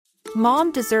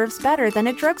Mom deserves better than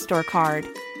a drugstore card.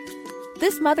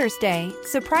 This Mother's Day,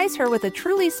 surprise her with a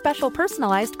truly special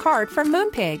personalized card from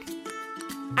Moonpig.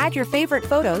 Add your favorite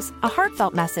photos, a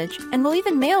heartfelt message, and we'll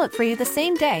even mail it for you the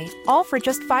same day, all for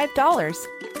just $5.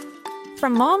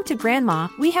 From mom to grandma,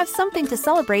 we have something to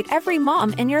celebrate every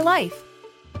mom in your life.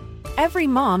 Every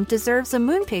mom deserves a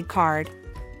Moonpig card.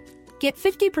 Get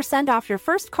 50% off your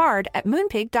first card at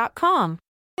moonpig.com.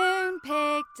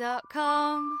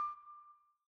 Moonpig.com.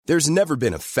 There's never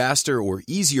been a faster or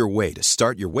easier way to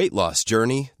start your weight loss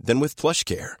journey than with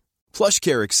PlushCare.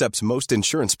 PlushCare accepts most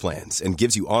insurance plans and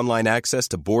gives you online access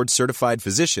to board-certified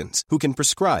physicians who can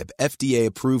prescribe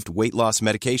FDA-approved weight loss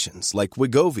medications like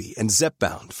Wegovy and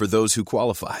Zepbound for those who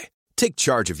qualify. Take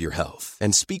charge of your health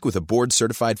and speak with a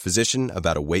board-certified physician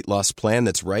about a weight loss plan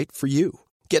that's right for you.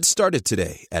 Get started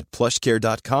today at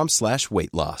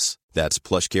plushcare.com/weight loss. That's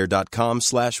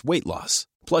plushcare.com/weight loss.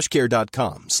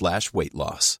 plushcare.com/weight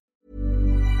loss.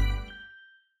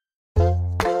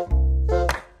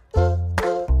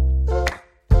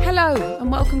 Hello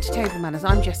and welcome to Table Manners.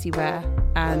 I'm Jessie Ware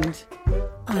and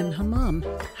I'm her mum.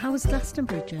 How was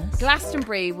Glastonbury, Jess?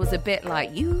 Glastonbury was a bit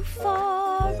like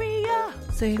euphoria.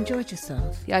 So you enjoyed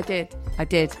yourself? Yeah, I did. I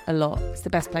did a lot. It's the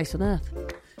best place on earth.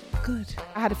 Good.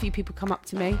 I had a few people come up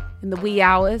to me in the wee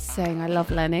hours saying I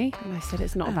love Lenny, and I said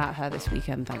it's not about her this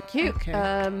weekend, thank you.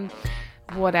 Okay.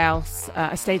 What else?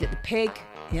 I stayed at the Pig.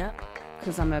 Yeah.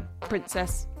 Because I'm a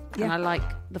princess. Yeah. And I like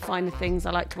the finer things.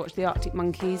 I like to watch the Arctic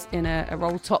Monkeys in a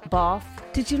roll-top bath.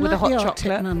 Did you with like a hot the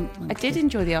chocolate. Arctic Monkeys? I did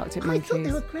enjoy the Arctic I Monkeys. thought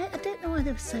they were great. I don't know why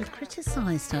they were so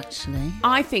criticised, actually.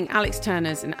 I think Alex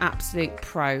Turner's an absolute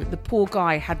pro. The poor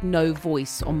guy had no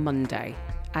voice on Monday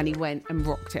and he went and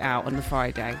rocked it out on the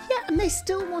Friday. Yeah, and they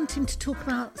still want him to talk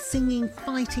about singing,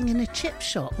 fighting in a chip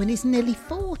shop when he's nearly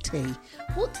 40.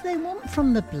 What do they want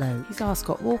from the bloke? He's our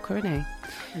Scott Walker, isn't he?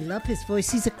 I love his voice.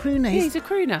 He's a crooner. Yeah, he's a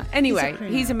crooner. Anyway, He's a crooner.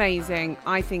 he's amazing.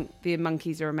 I think the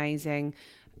Monkeys are amazing.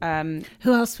 Who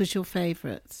else was your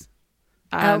favourites?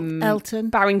 Elton?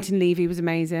 Barrington Levy was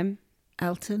amazing.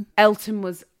 Elton? Elton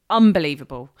was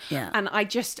unbelievable. Yeah. And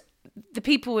the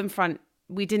people in front,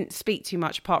 we didn't speak too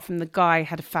much apart from the guy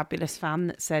had a fabulous fan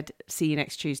that said, see you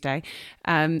next Tuesday.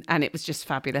 And it was just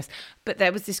fabulous. But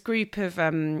there was this group of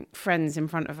friends in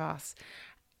front of us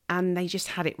and they just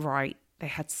had it right. They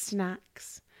had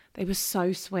snacks. They were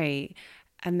so sweet.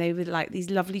 And they were like these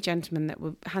lovely gentlemen that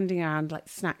were handing around like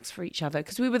snacks for each other.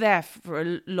 Because we were there for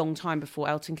a long time before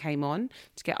Elton came on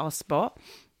to get our spot.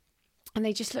 And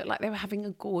they just looked like they were having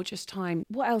a gorgeous time.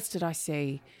 What else did I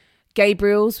see?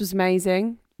 Gabriel's was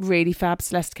amazing. Really fab.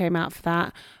 Celeste came out for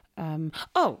that.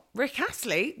 Rick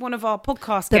Astley, one of our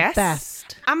podcast guests. The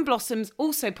best. And Blossoms,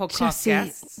 also podcast Jessie,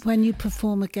 guests. when you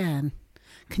perform again,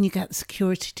 can you get the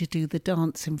security to do the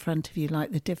dance in front of you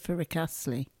like they did for Rick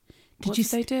Astley? What did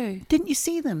they do? Didn't you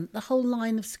see them? The whole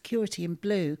line of security in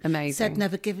blue. Amazing. Said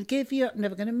never give you up,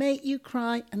 never going to make you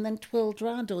cry, and then twirled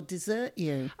round or desert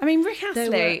you. I mean, Rick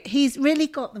Astley. He's really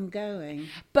got them going.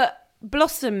 But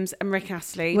Blossoms and Rick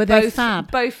Astley. Were they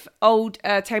fab? Both old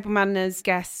Table Manners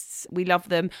guests. We love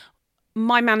them.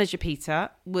 My manager, Peter,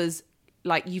 was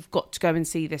like, you've got to go and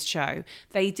see this show.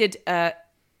 They did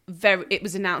it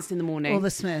was announced in the morning. All the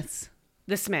Smiths.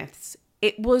 The Smiths.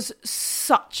 It was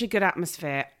such a good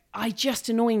atmosphere. I just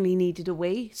annoyingly needed a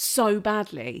wee so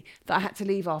badly that I had to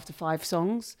leave after 5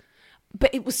 songs.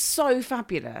 But it was so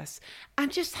fabulous.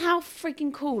 And just how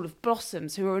freaking cool of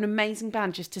Blossoms, who are an amazing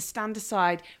band, just to stand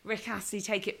aside, Rick Astley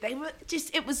take it. They were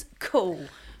just, it was cool.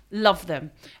 Love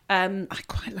them. I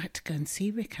quite like to go and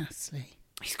see Rick Astley.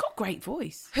 He's got a great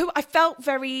voice. Who I felt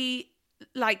very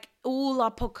like all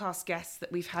our podcast guests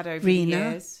that we've had over the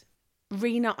years.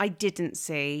 Rena, I didn't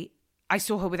see. I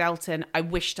saw her with Elton. I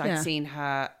wished I'd seen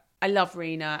her. I love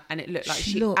Rena, and it looked like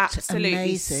she absolutely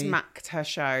amazing. smacked her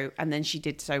show, and then she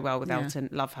did so well with Elton.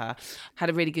 Love her. Had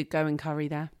a really good go in curry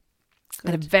there.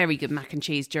 Had a very good mac and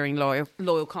cheese during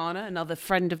Loyal Kana, another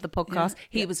friend of the podcast.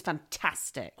 He was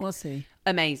fantastic. Was he?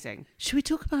 Amazing. Should we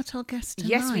talk about our guest tonight?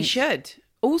 Yes, we should.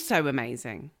 Also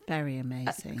amazing. Very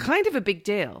amazing. Kind of a big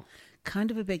deal.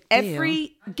 Kind of a big deal.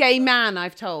 Every gay man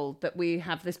I've told that we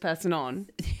have this person on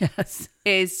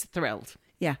is thrilled.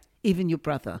 Yeah, even your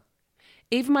brother.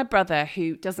 Even my brother,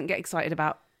 who doesn't get excited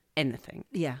about anything.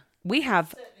 Yeah. We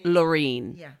have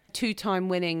Loreen, 2-time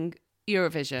winning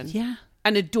Eurovision. Yeah.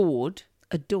 And adored.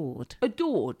 Adored.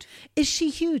 Is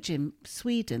she huge in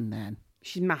Sweden then?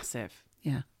 She's massive.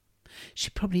 Yeah.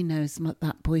 She probably knows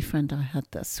that boyfriend I had,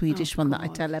 that Swedish one that I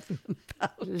tell everyone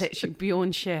about. Literally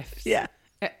beyond shifts. Yeah.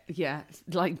 Yeah,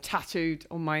 like tattooed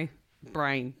on my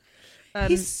brain.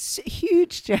 He's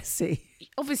huge, Jessie.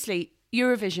 Obviously,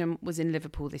 Eurovision was in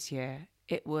Liverpool this year.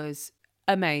 It was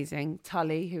amazing.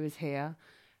 Tully, who is here,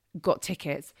 got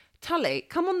tickets. Tully,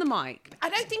 come on the mic. I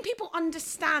don't think people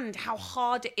understand how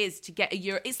hard it is to get a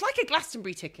Euro. It's like a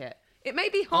Glastonbury ticket. It may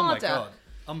be harder. Oh my God.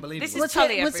 Unbelievable. This is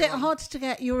Tully, was it everyone. hard to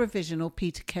get Eurovision or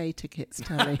Peter Kay tickets,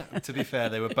 Tully? To be fair,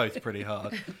 they were both pretty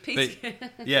hard. But,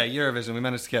 yeah, Eurovision. We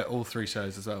managed to get all 3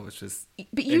 shows as well, which was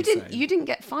But you insane. didn't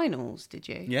get finals, did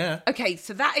you? Yeah. Okay,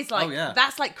 so that is like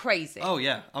that's like crazy. Oh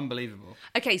yeah, unbelievable.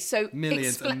 Okay, so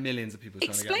Millions and millions of people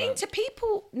trying to get that. Explain to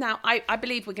people now. I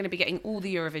believe we're going to be getting all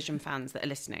the Eurovision fans that are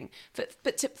listening,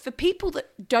 for people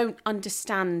that don't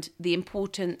understand the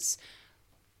importance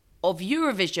of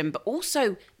Eurovision, but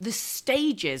also the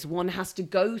stages one has to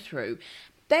go through.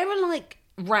 There are like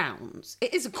rounds.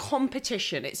 It is a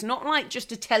competition. It's not like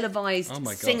just a televised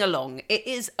sing-along. It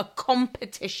is a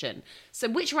competition. So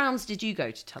which rounds did you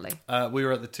go to, Tully? We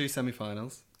were at the 2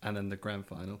 semi-finals and then the grand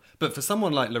final. But for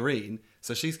someone like Loreen,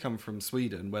 so she's come from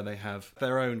Sweden, where they have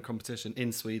their own competition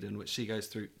in Sweden, which she goes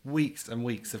through weeks and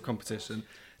weeks of competition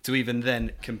to even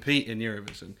then compete in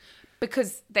Eurovision.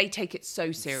 Because they take it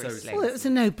so seriously. Well, it was a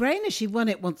no-brainer. She won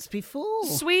it once before.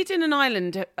 Sweden and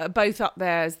Ireland are both up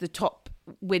there as the top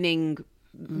winning,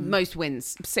 most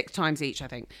wins, 6 times each, I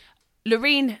think.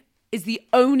 Loreen is the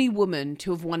only woman to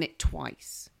have won it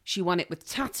twice. She won it with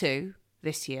Tattoo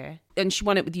this year, and she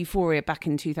won it with Euphoria back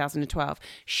in 2012.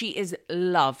 She is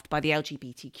loved by the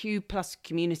LGBTQ plus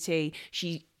community.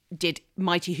 She did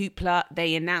Mighty Hoopla.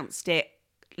 They announced it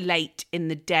late in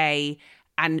the day,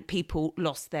 and people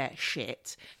lost their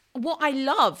shit. What I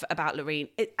love about Loreen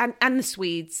and the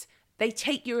Swedes, they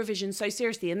take Eurovision so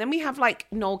seriously. And then we have like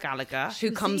Noel Gallagher,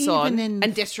 who comes on and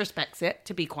disrespects it,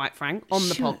 to be quite frank, on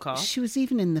the podcast. She was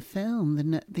even in the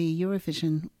film, the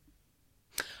Eurovision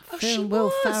film.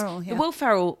 Will Ferrell. Yeah. The Will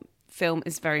Ferrell film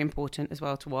is very important as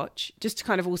well to watch, just to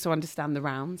kind of also understand the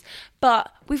rounds.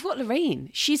 But we've got Loreen.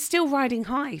 She's still riding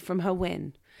high from her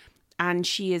win. And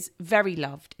she is very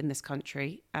loved in this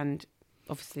country. And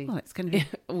obviously, it's going to be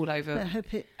all over. I hope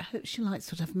she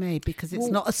likes what I've made, because it's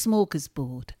not a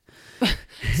smorgasbord.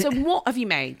 So what have you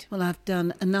made? Well, I've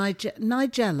done a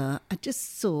Nigella. I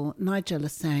just saw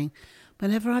Nigella saying,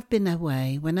 whenever I've been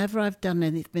away, whenever I've done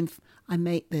anything, I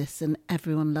make this and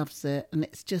everyone loves it. And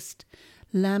it's just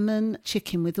lemon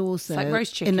chicken with also like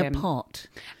roast chicken in a pot.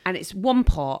 And it's one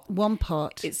pot.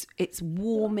 It's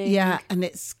warming. Yeah, and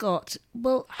it's got,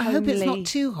 I hope it's not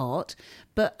too hot,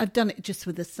 but I've done it just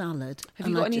with a salad. Have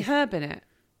you got any herb in it?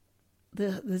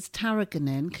 There's tarragon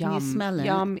in. Can you smell it?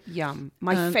 Yum.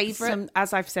 My favourite,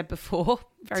 as I've said before,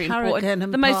 very important,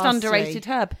 and the most parsley. Underrated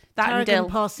herb. That tarragon and dill.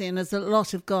 Parsley, and there's a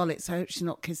lot of garlic, so I hope she's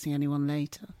not kissing anyone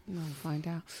later. We'll find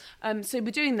out. So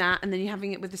we're doing that, and then you're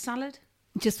having it with the salad?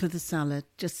 Just with the salad,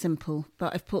 just simple.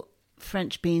 But I've put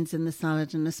French beans in the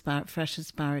salad and fresh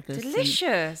asparagus.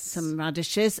 Delicious. Some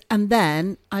radishes. And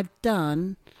then I've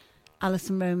done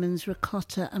Alison Roman's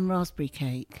ricotta and raspberry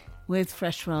cake with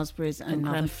fresh raspberries and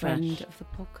another creme friend fraiche. of the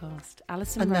podcast,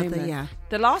 Alison Roman. Yeah.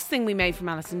 The last thing we made from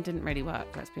Alison didn't really work,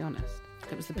 let's be honest.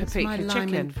 It was the paprika my lime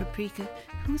chicken. and paprika.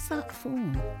 Who was that for?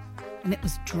 And it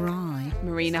was dry.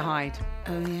 Marina Hyde.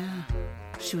 Oh, yeah.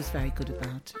 She was very good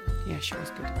about it. Yeah, she was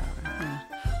good about it. Yeah.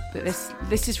 But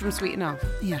this is from Sweet Enough.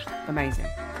 Yeah. Amazing.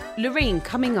 Loreen,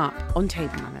 coming up on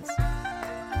Table Manners.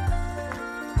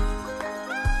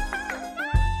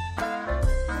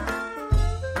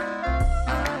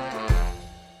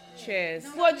 Cheers.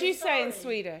 What do you say in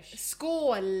Swedish?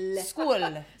 Skål.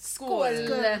 Skål.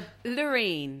 Skål.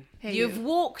 Loreen, Hey, you've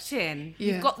walked in.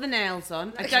 Yeah. You've got the nails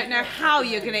on. I don't know how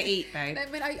you're going to eat, babe. I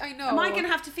mean, I know. Am I going to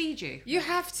have to feed you? You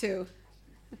have to.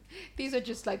 These are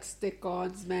just like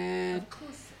stick-ons, man. Of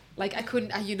course. Like I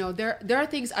couldn't, there are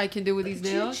things I can do with these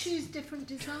nails. Do you choose different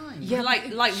designs? Yeah,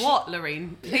 like what,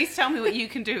 Loreen? Please tell me what you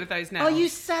can do with those nails. Are you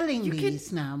selling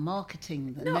these now?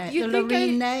 Marketing the you the think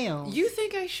Loreen nails? You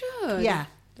think I should? Yeah.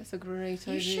 That's a great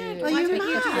idea. You should. Are you Why don't you do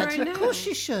your mad? own Of course nails?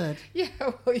 you should. Yeah,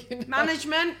 well,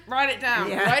 Management, write it down.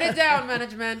 Yeah. Write it down,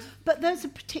 management. But those are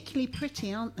particularly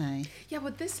pretty, aren't they? Yeah,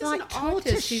 but this is Like an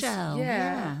artist. tortoiseshell,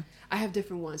 yeah. I have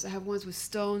different ones. I have ones with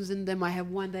stones in them. I have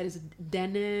one that is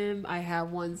denim. I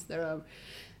have ones that are.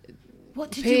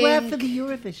 What did pink. you wear for the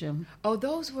Eurovision? Oh,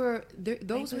 those were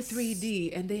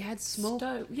 3D, and they had smoke.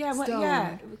 Yeah,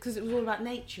 stone. because it was all about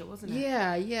nature, wasn't it?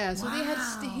 Yeah. So they had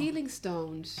the Wow. healing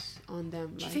stones on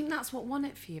them. Do you think that's what won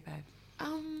it for you, babe?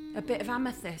 A bit of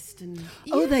amethyst and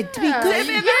Oh, they'd be good. a bit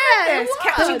of amethyst.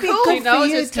 Kept you That'd be cool. good You for know,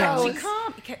 you, just Dad.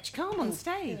 Kept you calm on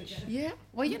stage. Yeah.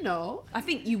 Well, I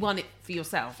think you won it for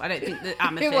yourself. I don't think the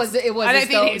amethyst. It was. I don't the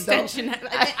think the stones, extension.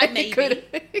 though. Maybe.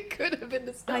 It could have been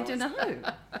the stones. I don't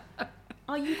know.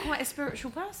 Are you quite a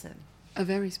spiritual person? A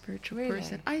very spiritual Really?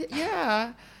 person.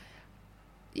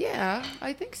 Yeah,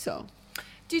 I think so.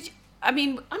 I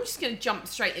mean, I'm just going to jump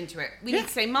straight into it. We need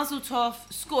to say Mazel Tov,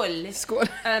 Skål. Skål.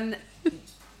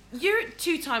 You're a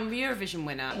 2-time Eurovision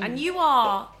winner, and you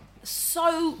are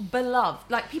so beloved.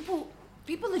 Like, people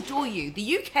adore you.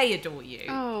 The UK adore you.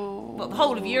 Oh. Well, the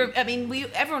whole of Europe. I mean,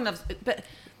 everyone loves, but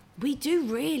we do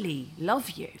really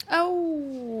love you.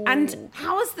 Oh. And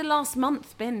how has the last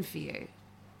month been for you?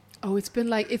 Oh, it's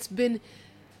been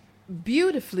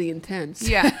beautifully intense.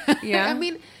 Yeah. I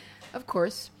mean, of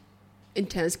course,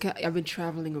 intense. I've been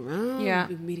traveling around. Yeah. I've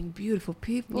been meeting beautiful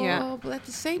people. Yeah. But at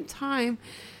the same time,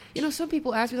 some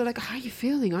people ask me, they're like, how are you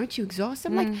feeling? Aren't you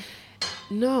exhausted? I'm like,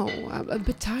 no, I'm a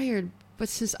bit tired. But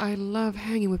since I love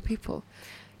hanging with people,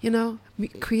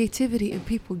 creativity and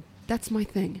people, that's my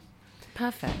thing.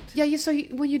 Perfect. Yeah,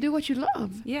 when you do what you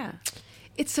love. Yeah.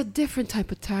 It's a different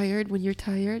type of tired when you're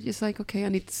tired. It's like, okay, I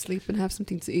need to sleep and have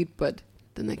something to eat, but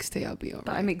the next day I'll be all right.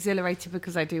 But I'm exhilarated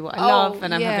because I do what I love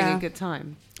and I'm having a good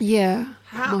time. Yeah.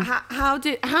 How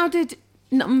did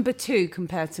number 2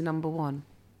 compare to number 1?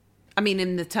 I mean,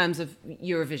 in the terms of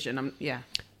Eurovision,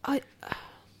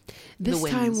 This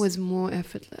time was more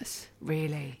effortless.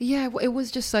 Really? Yeah, it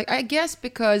was just like, I guess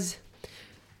because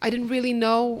I didn't really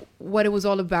know what it was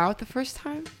all about the first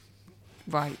time.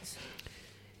 Right.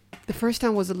 The first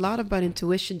time was a lot about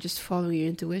intuition, just following your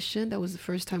intuition. That was the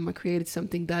first time I created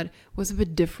something that was a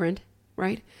bit different,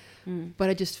 right? But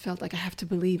I just felt like I have to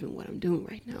believe in what I'm doing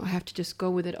right now. I have to just go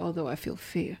with it, although I feel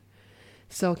fear.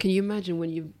 So can you imagine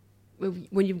when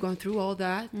you've gone through all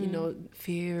that,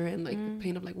 fear and like the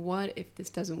pain of like, what if this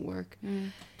doesn't work?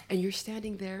 And you're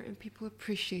standing there and people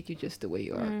appreciate you just the way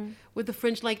you are. With the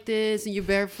fringe like this and you're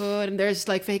barefoot and there's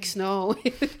like fake snow,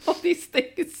 all these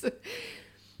things.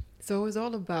 So it was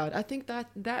all about, I think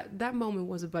that moment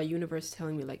was about universe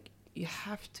telling me like, you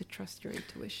have to trust your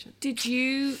intuition. Did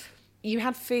you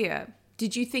had fear.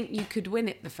 Did you think you could win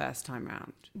it the first time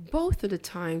round? Both of the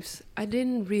times, I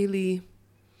didn't really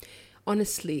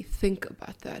honestly think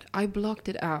about that. I blocked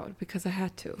it out because I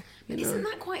had to. Isn't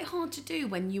that quite hard to do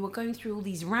when you are going through all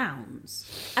these rounds?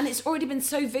 And it's already been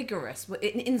so vigorous.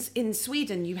 In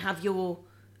Sweden, you have your...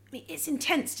 I mean, it's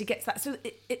intense to get to that. So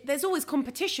there's always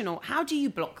competition. Or how do you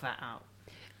block that out?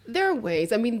 There are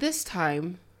ways. I mean, this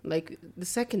time, like the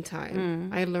second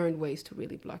time, I learned ways to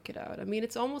really block it out. I mean,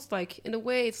 it's almost like, in a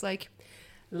way, it's like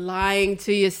lying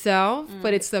to yourself,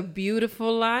 but it's a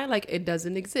beautiful lie. Like, it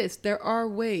doesn't exist. There are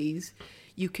ways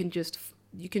you can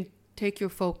take your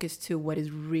focus to what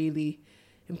is really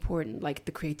important, like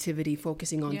the creativity,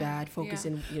 focusing on that,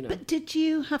 focusing, But did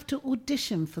you have to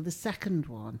audition for the second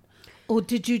one? Or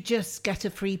did you just get a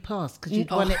free pass because you'd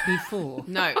won it before?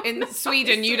 No, in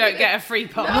Sweden you don't get a free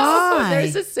pass. Why?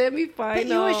 There's a semi-final. But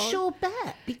you're a sure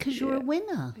bet because you're a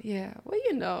winner. Yeah,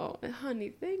 well, honey,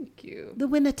 thank you. The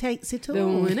winner takes it all. The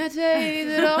winner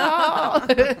takes it all.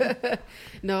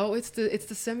 No, it's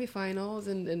the semi-finals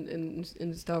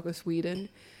in Stockholm, Sweden,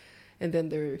 and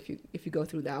then if you go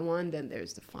through that one, then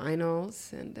there's the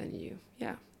finals, and then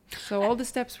So all the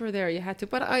steps were there. You had to,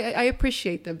 but I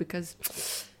appreciate them because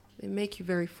they make you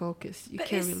very focused.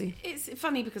 It's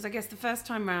funny because I guess the first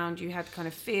time round you had kind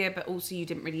of fear, but also you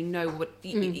didn't really know what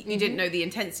you didn't know the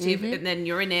intensity of it, and then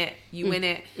you're in it, you win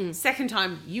it. Second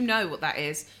time, you know what that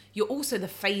is. You're also the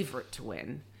favourite to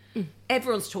win.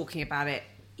 Everyone's talking about it.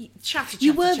 Chatter.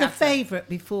 You were the favourite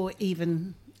before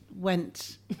even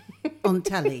went on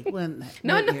telly, weren't they?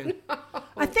 No.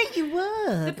 I think you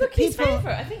were. The bookie's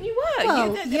favourite. I think you were. Well,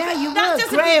 you were.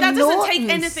 That doesn't take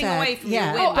anything away from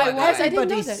your win.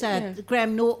 Everybody said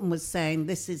Graham Norton was saying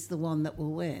this is the one that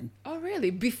will win. Oh, really?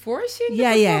 Before seeing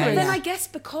the Yeah. But then I guess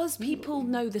because people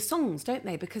know the songs, don't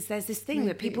they? Because there's this thing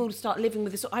that people start living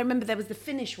with the song. I remember there was the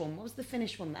Finnish one. What was the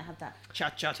Finnish one that had that?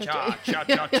 Cha-cha-cha,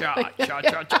 cha-cha-cha,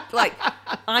 cha-cha-cha. Like,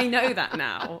 I know that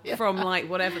now from like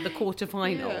whatever the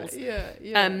quarterfinals.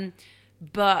 Yeah.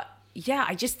 But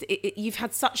yeah, you've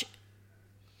had such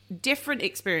different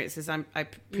experiences, I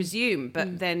presume,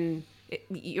 but then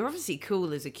you're obviously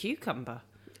cool as a cucumber.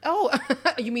 Oh,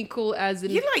 you mean cool as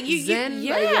in Zen?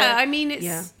 I mean, it's...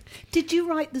 Yeah. Did you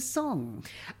write the song?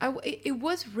 It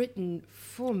was written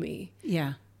for me.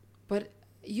 Yeah. But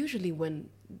usually when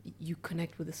you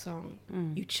connect with a song,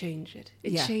 you change it.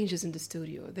 It changes in the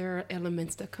studio. There are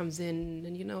elements that comes in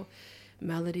and,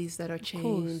 melodies that are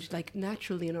changed, like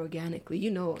naturally and organically.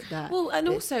 You know that. Well, and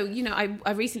also,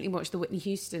 I recently watched the Whitney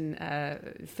Houston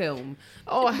film.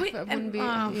 Oh, I wouldn't be...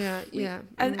 yeah.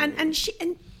 And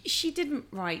she didn't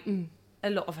write a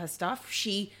lot of her stuff.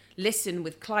 She listened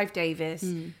with Clive Davis,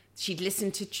 she'd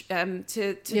listen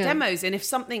to demos, and if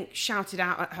something shouted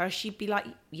out at her, she'd be like,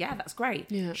 yeah, that's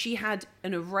great. Yeah. She had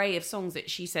an array of songs that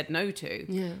she said no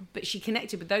to, Yeah. but she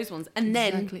connected with those ones, and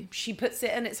then she puts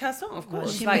it, and it's her song, of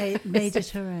course. She like, made it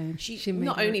her own. she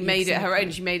not only made it her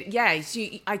own, she made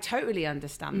it, I totally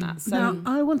understand that. So Now,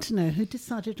 I want to know who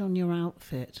decided on your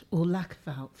outfit or lack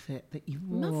of outfit that you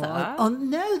wore. Mother?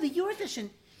 No, the Eurovision.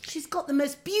 She's got the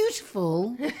most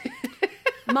beautiful...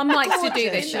 Mum likes to do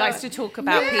this. She likes to talk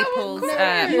about people's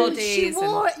bodies. She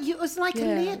wore it was like a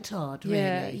leotard,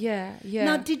 really. Yeah.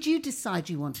 Now, did you decide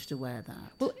you wanted to wear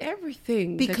that? Well,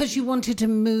 everything. Because you wanted to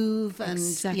move and...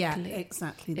 Exactly. Yeah,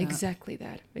 exactly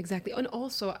that. Exactly. And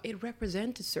also, it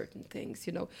represented certain things,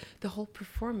 the whole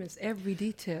performance, every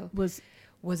detail was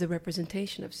a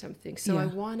representation of something. So I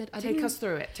wanted... Take us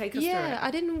through it. Yeah,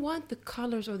 I didn't want the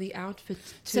colors or the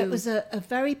outfits to... So it was a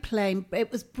very plain...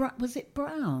 It was... Was it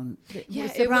brown? It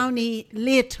was it a browny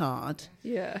leotard.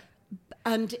 Yeah.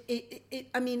 And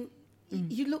I mean...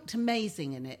 You looked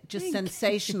amazing in it, just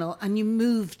sensational, and you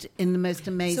moved in the most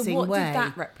amazing way. So what did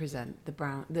that represent,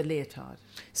 the leotard?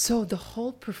 So the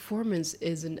whole performance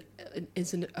is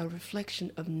a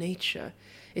reflection of nature.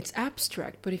 It's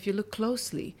abstract, but if you look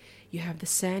closely, you have the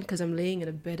sand, because I'm laying in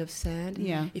a bed of sand.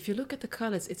 Yeah. If you look at the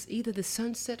colors, it's either the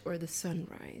sunset or the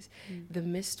sunrise. The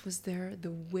mist was there,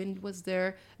 the wind was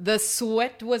there, the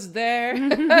sweat was there,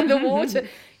 the water.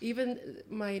 Even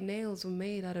my nails were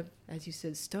made out of, as you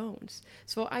said, stones.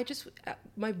 So I just,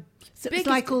 So it's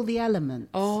like all the elements.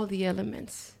 All the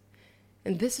elements.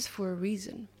 And this is for a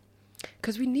reason.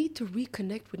 Because we need to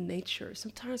reconnect with nature.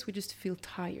 Sometimes we just feel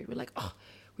tired. We're like,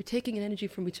 we're taking an energy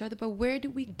from each other, but where do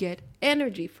we get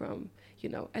energy from,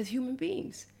 as human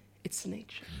beings? It's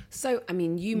nature. So, I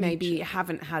mean, you maybe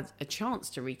haven't had a chance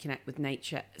to reconnect with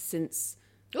nature since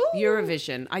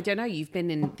Eurovision. I don't know, you've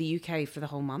been in the UK for the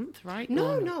whole month, right?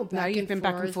 No, you've been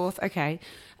back and forth. Okay.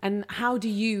 And how do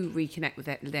you reconnect with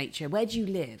nature? Where do you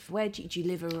live? Where do you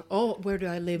live? Where do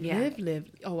I live? Yeah.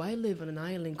 Live? I live on an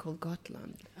island called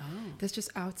Gotland. Oh. That's just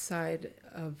outside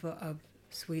of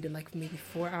Sweden, like maybe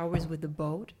 4 hours with the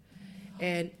boat.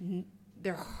 And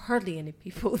there are hardly any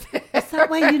people there. Is that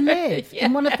where you live?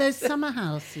 In one of those summer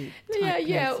houses?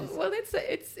 Yeah. Well,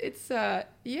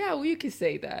 you can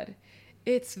say that.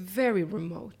 It's very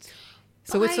remote.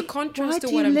 So it's a contrast to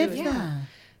what I'm doing. Why do you live there?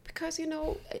 Because,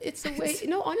 it's a way...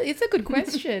 it's a good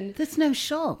question. There's no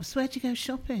shops. Where do you go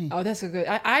shopping? Oh, that's a good...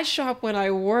 I shop when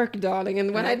I work, darling.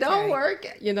 And when I don't work,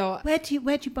 Where do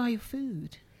you buy your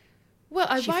food? Well,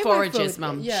 she buy forages, my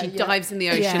food. Mum. Yeah, she dives in the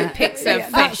ocean, Yeah. picks her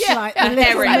fish, That's like a the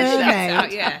Little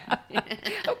herring.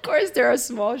 Mermaid. Of course, there are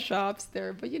small shops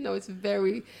there, but it's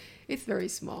very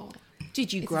small.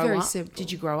 Did you It's grow very up? simple. Did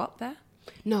you grow up there?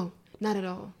 No, not at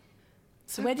all.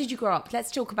 So where did you grow up? Let's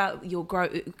talk about your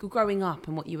growing up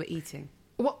and what you were eating.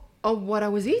 What I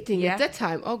was eating Yeah. at that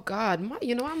time. Oh God,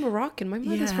 I'm Moroccan. My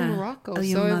mother's from Morocco. Oh, so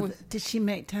your mother. Did she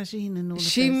make tagine and all of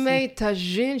she those made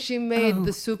tagine. She made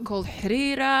the soup called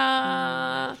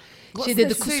harira. She did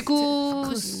the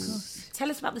couscous.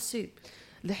 Tell us about the soup.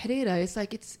 The harira is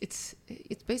like it's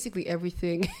basically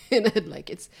everything in it. Like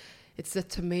it's a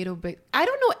tomato baked. I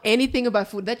don't know anything about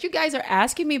food. That you guys are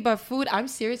asking me about food. I'm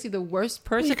seriously the worst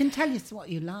person. Well, you can tell us what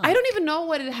you like. I don't even know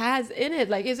what it has in it.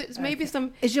 Like, is it maybe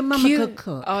some? Is your mum a good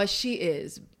cook? Oh, she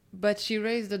is, but she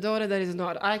raised a daughter that is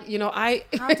not. How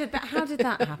did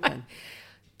that happen?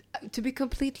 To be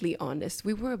completely honest,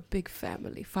 we were a big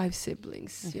family, 5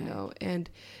 siblings, and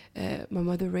my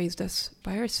mother raised us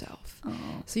by herself.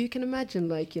 Oh. So you can imagine,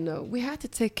 we had to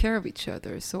take care of each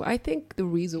other. So I think the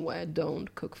reason why I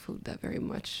don't cook food that very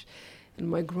much in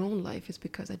my grown life is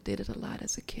because I did it a lot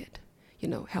as a kid,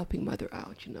 helping mother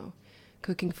out,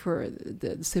 cooking for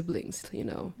the siblings,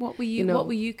 What were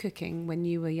you cooking when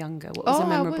you were younger? What was a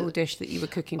memorable dish that you were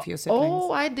cooking for your siblings?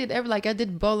 Oh, I did I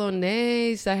did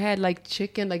bolognese. I had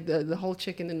chicken, the whole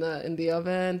chicken in the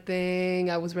oven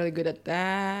thing. I was really good at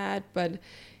that. But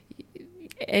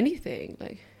anything,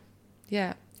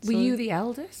 yeah. Were you the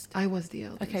eldest? I was the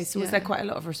eldest. Okay, so was there quite a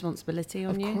lot of responsibility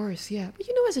on you? Of course, yeah. But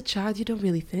as a child, you don't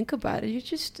really think about it. You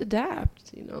just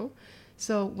adapt,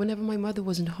 So whenever my mother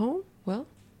wasn't home, well,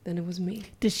 then it was me.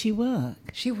 Did she work?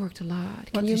 She worked a lot.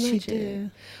 What did she do?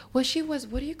 Well, she was.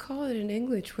 What do you call it in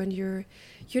English when you're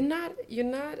not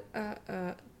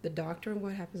the doctor? And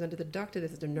what happens under the doctor?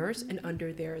 There's the nurse, and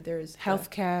under there's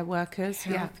healthcare workers.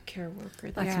 Healthcare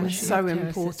worker. That's so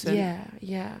important.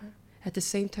 Yeah. At the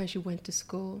same time, she went to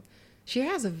school. She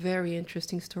has a very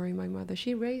interesting story. My mother.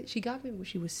 She got me when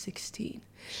she was 16.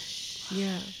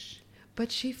 Yeah,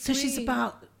 but so she's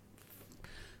about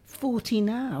 40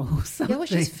 now or something. Yeah, well,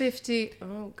 she's 50.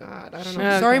 Oh, God. I don't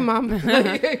know. Sorry, Mom.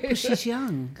 But she's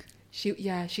young.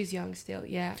 She's young still.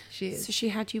 Yeah, she is. So she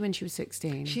had you when she was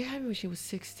 16? She had me when she was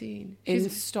 16. In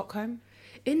Stockholm?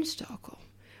 In Stockholm.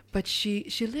 But she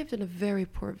lived in a very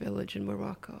poor village in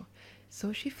Morocco.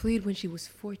 So she fled when she was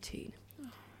 14.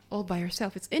 All by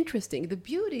herself. It's interesting. The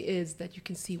beauty is that you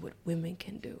can see what women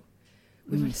can do.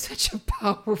 Women are such a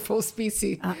powerful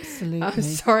species. Absolutely. I'm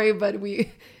sorry, but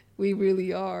we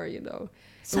really are, you know.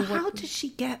 So how did she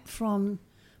get from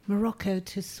Morocco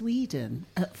to Sweden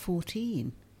at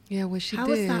 14? Yeah, well, she How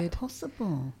did. is that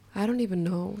possible? I don't even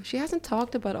know. She hasn't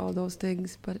talked about all those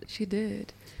things, but she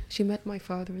did. She met my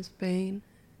father in Spain,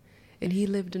 and he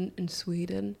lived in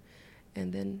Sweden,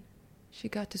 and then she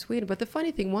got to Sweden. But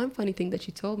one funny thing that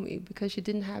she told me, because she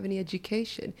didn't have any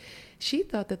education, she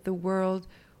thought that the world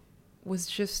was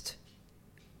just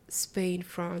Spain,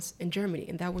 France, and Germany,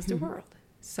 and that was the world.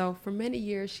 So for many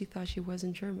years, she thought she was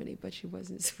in Germany, but she was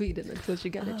in Sweden until she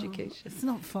got education. It's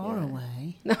not far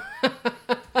away.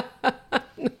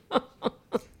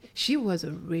 She is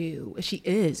a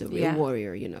real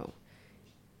warrior, you know.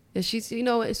 And she's, you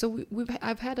know, so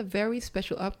I've had a very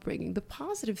special upbringing. The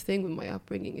positive thing with my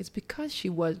upbringing is because she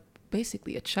was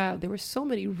basically a child, there were so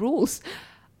many rules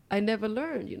I never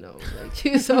learned, you know.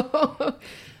 Like, so,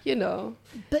 you know.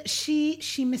 But she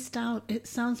missed out. It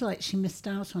sounds like she missed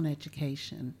out on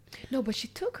education. No, but she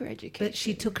took her education. But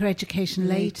she took her education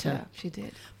later. She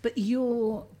did. But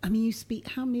you speak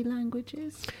how many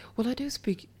languages? Well, I do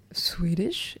speak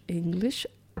Swedish, English,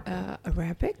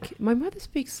 Arabic. My mother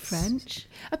speaks French.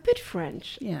 A bit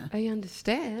French. Yeah. I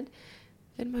understand.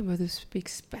 And my mother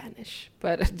speaks Spanish.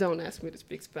 But don't ask me to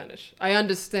speak Spanish. I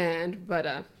understand,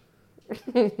 but...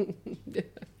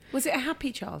 Was it a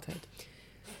happy childhood?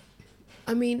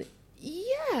 I mean,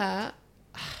 yeah.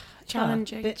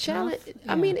 Challenging? Tough,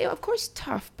 I mean, of course,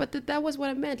 tough, but that was what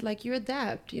I meant. Like, you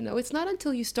adapt, you know. It's not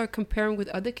until you start comparing with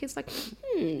other kids, like,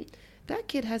 that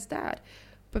kid has that.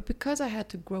 But because I had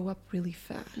to grow up really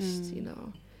fast, you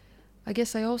know, I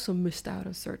guess I also missed out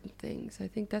on certain things. I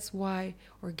think that's why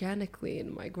organically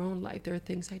in my grown life, there are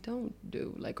things I don't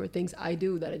do, like, or things I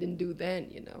do that I didn't do then,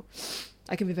 you know.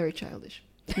 I can be very childish.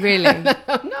 Really?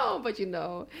 No, but you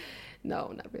know,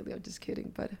 no, not really. I'm just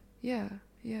kidding. But yeah.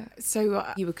 So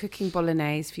you were cooking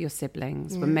bolognese for your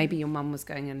siblings when maybe your mum was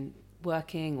going and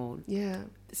working or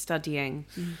studying.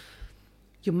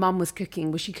 Your mum was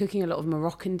cooking. Was she cooking a lot of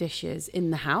Moroccan dishes in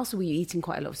the house? Or were you eating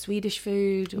quite a lot of Swedish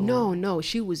food? Or? No.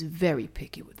 She was very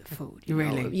picky with the food. You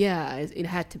really? know? Yeah, it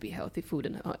had to be healthy food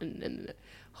and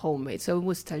homemade. So it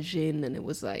was tagine, and it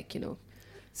was like, you know.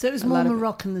 So it was more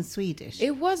Moroccan than Swedish?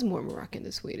 It was more Moroccan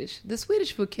than Swedish. The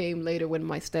Swedish food came later when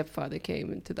my stepfather came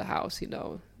into the house, you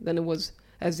know. Then it was,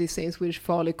 as they say in Swedish,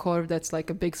 falukorv. That's like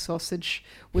a big sausage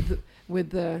with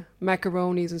the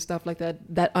macaronis and stuff like that.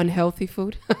 That unhealthy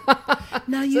food.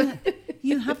 Now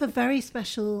you have a very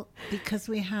special, because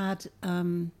we had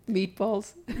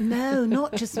meatballs. No,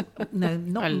 not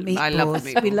meatballs. I love a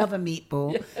meatball. We love a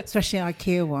meatball, especially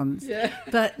IKEA ones. Yeah.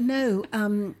 But no,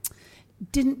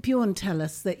 didn't Bjorn tell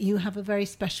us that you have a very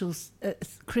special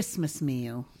Christmas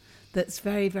meal that's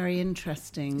very, very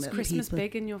interesting? Is Christmas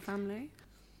big in your family?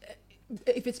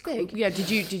 If it's big. Yeah, did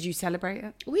you celebrate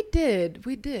it? We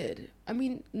did. I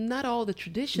mean, not all the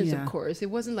traditions, of course.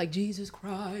 It wasn't like Jesus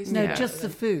Christ. No, just the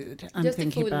food. Just the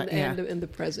food and the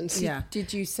presents. Yeah.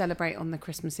 Did you celebrate on the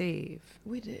Christmas Eve?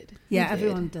 We did. Yeah,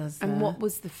 everyone does that. And what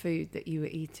was the food that you were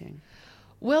eating?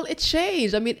 Well, it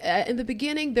changed. I mean, in the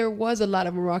beginning, there was a lot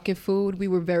of Moroccan food. We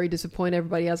were very disappointed.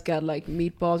 Everybody else got like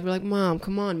meatballs. We're like, Mom,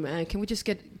 come on, man. Can we just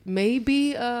get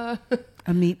maybe a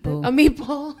meatball? A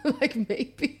meatball, like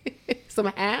maybe some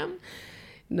ham?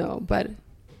 No, but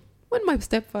when my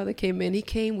stepfather came in, he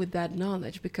came with that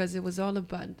knowledge because it was all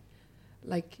about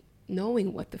like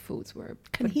knowing what the foods were.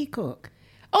 Can he cook?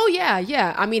 Oh,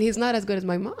 yeah. I mean, he's not as good as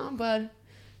my mom, but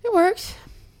it works.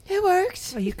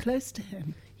 Are you close to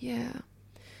him? Yeah.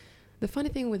 The funny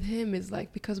thing with him is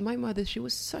like, because my mother, she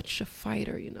was such a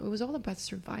fighter, you know, it was all about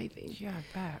surviving. Yeah,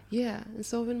 I bet. Yeah. And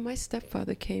so when my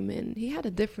stepfather came in, he had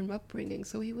a different upbringing.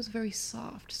 So he was very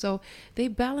soft. So they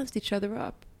balanced each other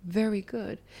up very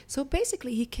good. So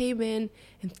basically he came in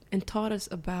and taught us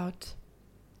about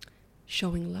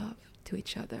showing love to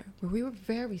each other, where we were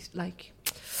very like,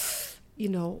 you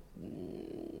know,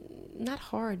 not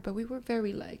hard, but we were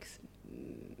very like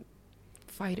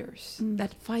fighters,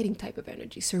 that fighting type of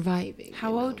energy, surviving.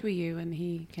 How old were you when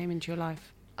he came into your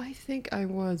life? I think I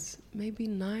was maybe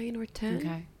 9 or 10.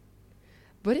 Okay.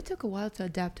 But it took a while to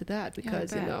adapt to that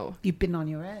because, bet. You've been on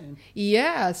your own.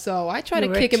 Yeah, so I tried You to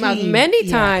were a kick him out team. many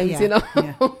Yeah, times, yeah,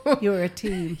 Yeah. You were a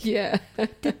team. Yeah.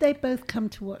 Did they both come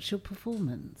to watch your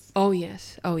performance? Oh,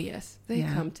 yes. They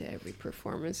Yeah. come to every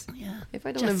performance. Yeah. If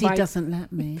I don't Jessie invite... doesn't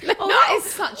let me. Oh, that is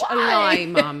such a lie,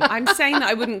 Mum. I'm saying that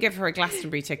I wouldn't give her a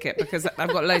Glastonbury ticket because I've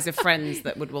got loads of friends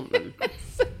that would want them.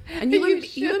 And you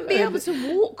wouldn't be able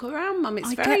to walk around, Mum. It's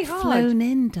I very get hard. flown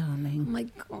in, darling. Oh my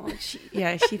God.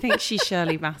 She thinks she's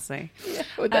Shirley Bassey.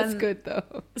 Well, that's good,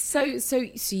 though. So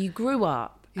you grew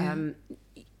up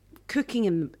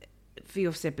cooking for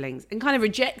your siblings and kind of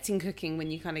rejecting cooking when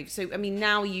you kind of... So, I mean,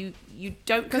 now you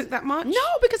don't cook that much? No,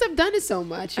 because I've done it so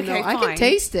much. You Okay, know, I fine. can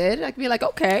taste it. I can be like,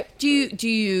 okay. Do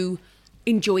you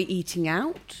enjoy eating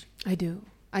out? I do.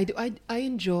 I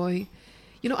enjoy...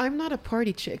 You know, I'm not a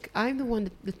party chick. I'm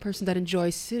the person that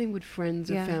enjoys sitting with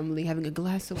friends or Yeah. family, having a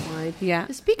glass of wine. Yeah.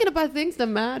 And speaking about things that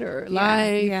matter.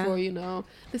 Or, you know,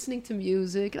 listening to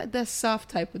music. Like that soft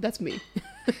type. That's me.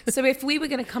 So if we were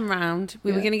going to come round,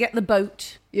 we were Yeah. going to get the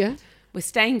boat. Yeah. We're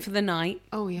staying for the night.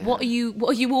 Oh, yeah. What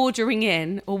are you ordering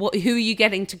in, or who are you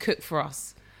getting to cook for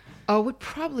us? I would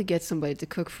probably get somebody to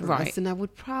cook for Right. us. And I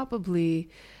would probably...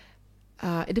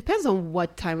 it depends on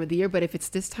what time of the year. But if it's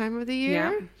this time of the year...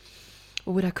 Yeah.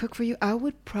 What would I cook for you? I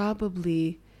would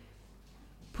probably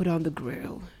put on the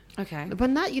grill. Okay.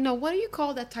 But not, you know, what do you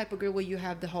call that type of grill where you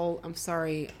have the whole, I'm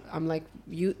sorry, I'm like,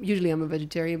 usually I'm a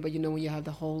vegetarian, but you know when you have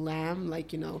the whole lamb,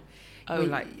 like, you know. Oh,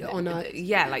 when- like on a,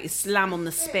 like slam on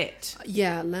the spit.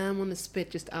 yeah, lamb on the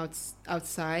spit just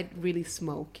outside, really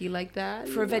smoky like that.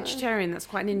 For a you know? vegetarian, that's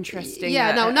quite an interesting.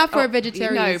 Yeah, no, not for a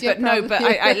vegetarian. No, but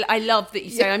I love that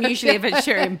you say I'm usually a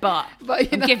vegetarian, but But, you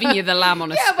I'm know- giving you the lamb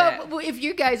on a Yeah, spit. but if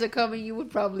you guys are coming, you would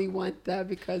probably want that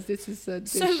because this is a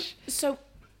dish So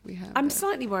we have. I'm there.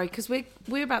 slightly worried because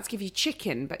we're about to give you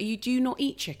chicken, but do you not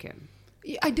eat chicken?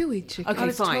 Yeah, I do eat chicken. Okay,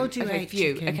 was fine. told you okay, ate for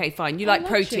you. chicken. Okay, fine. You I like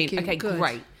love protein. chicken. Okay, Good.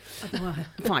 great.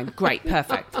 Fine, great,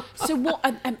 perfect. So what?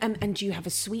 And do you have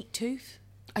a sweet tooth?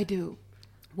 I do.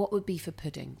 What would be for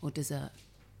pudding or dessert?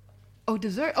 Oh,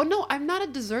 dessert? Oh, no, I'm not a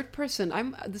dessert person.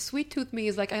 The sweet tooth me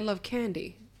is like, I love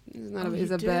candy. It's not you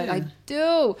a bad. do? I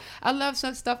do. I love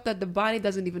some stuff that the body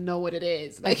doesn't even know what it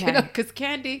is. Like, you Okay. know, because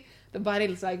candy, the body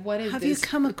is like, what is Have this? you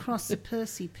come across the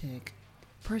Percy pig?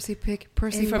 Percy pig?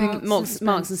 From Marks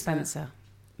Marks and and Spencer.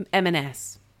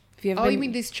 M&S. Have you ever Oh, been? you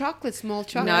mean these chocolate, small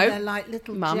chocolate? No. They're like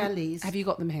little Mum, jellies. have you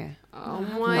got them here? Oh,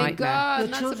 my Nightmare. God. Your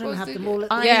not children supposed have to- them all at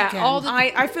the Yeah,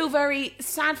 weekend. I feel very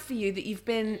sad for you that you've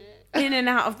been in and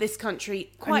out of this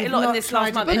country quite a you've lot in not this last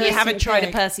tried month, a and you Percy haven't tried a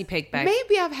pig. Percy pig, babe.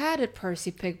 Maybe I've had a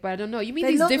Percy pig, but I don't know. You mean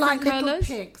They these look different like little colors?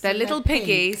 pigs. They're and little pink.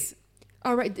 piggies.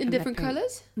 All right, in different pink.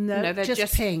 colors? No, they're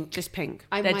just pink. Just pink.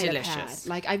 I They're might delicious. have had.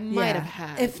 Like, I might have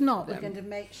had. If not, we're them. going to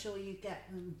make sure you get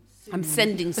them soon. I'm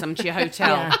sending some to your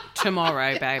hotel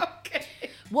tomorrow, babe. Okay.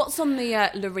 What's on the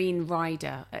Loreen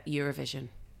rider at Eurovision?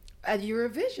 At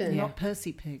Eurovision? Not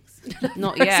Percy pigs.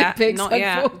 Not Percy yet. pigs, Not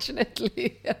yet.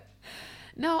 unfortunately.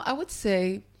 No, I would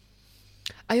say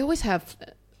I always have.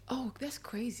 Oh, that's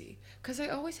crazy. Because I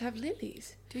always have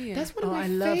lilies. Do you? That's one of Oh, my I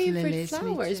love favorite lilies, me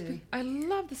flowers. too. I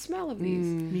love the smell of these.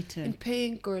 Me too. In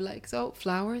pink or like, so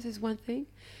flowers is one thing.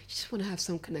 You just want to have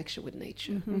some connection with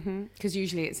nature. Because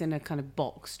usually it's in a kind of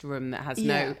boxed room that has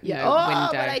Yeah. no Oh, window.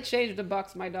 but I changed the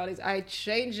box, my darlings. I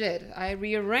change it. I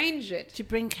rearrange it. Do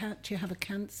you have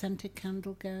a scented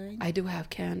candle going? I do have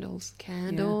candles.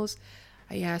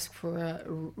 I ask for a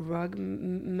rug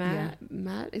mat.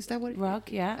 Is that what? Rug,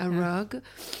 yeah. A rug.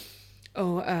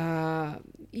 Oh,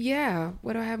 yeah.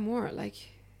 What do I have more? Like,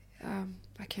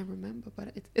 I can't remember,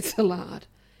 but it's a lot.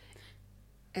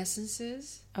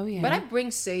 Essences. Oh, yeah. But I bring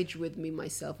sage with me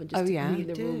myself and just Oh, to yeah? clean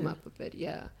the You room do. up a bit.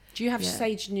 Yeah. Do you have Yeah.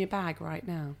 sage in your bag right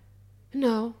now?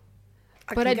 No.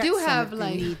 But can I get do some have if they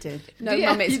like. needed. No, Yeah,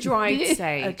 Mum, it's you- dried yeah.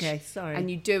 sage. Okay, sorry.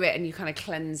 And you do it and you kind of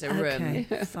cleanse a room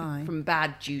Okay, fine. from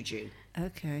bad juju,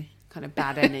 Okay, kind of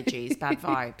bad energies, bad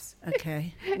vibes.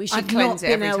 okay. We should I've cleanse not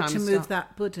it been every able time to we move start.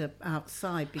 that Buddha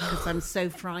outside because I'm so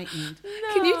frightened.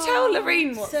 Can you tell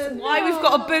Loreen why we've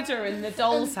got a Buddha in the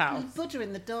doll's The house? Buddha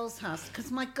in the doll's house because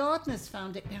my gardeners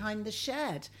found it behind the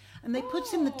shed. And they put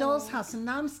it in the doll's house, and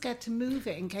now I'm scared to move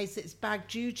it in case it's bad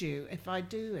juju if I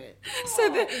do it.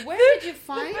 So Where did you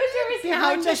find it?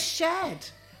 Behind the shed.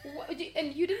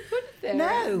 And you didn't put it there?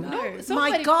 No, No.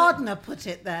 my gardener put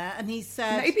it there, and he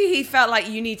said, maybe he felt like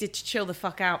you needed to chill the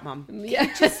fuck out, Mum.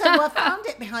 Yeah. just said, well, I found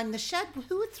it behind the shed. Well,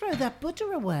 who would throw their Buddha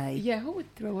away? Yeah, who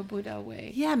would throw a Buddha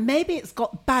away? Yeah, maybe it's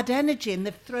got bad energy, and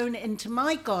they've thrown it into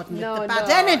my garden with No, the bad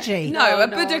no. energy. No, a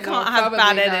Buddha can't have probably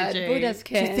bad not. energy. Buddhas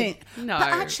Do you can't. think? No. But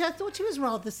actually, I thought he was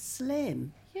rather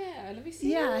slim. Yeah, let me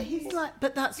see. Yeah, he's like,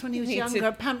 but that's when he was Need younger. to-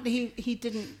 Apparently, he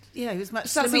didn't. He was much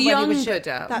So that's slimmer a when he young was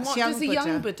Buddha. That's What young does a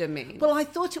young Buddha mean? Well, I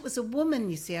thought it was a woman.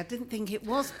 You see, I didn't think it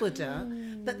was Buddha,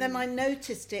 but then I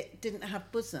noticed it didn't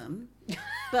have bosom.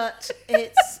 But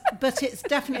it's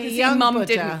definitely a See, young Mum Buddha.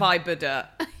 didn't buy Buddha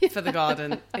for the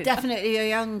garden. Definitely a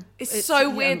young. It's so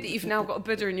weird that you've now got a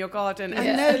Buddha in your garden. I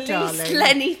And know, it's the least darling.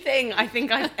 Lenny thing I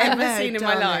think I've I ever know, seen in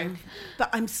my darling. life. But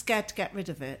I'm scared to get rid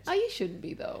of it. Oh, you shouldn't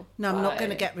be though. No, I'm not Why?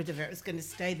 going to get rid of it. It's going to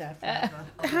stay there forever.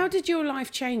 How did your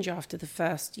life change after the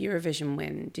first Eurovision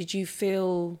win? Did you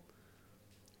feel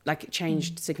like it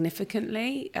changed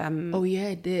significantly? Oh yeah,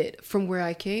 it did. From where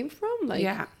I came from, like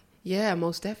Yeah. yeah,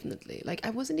 most definitely. Like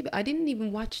I didn't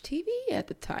even watch TV at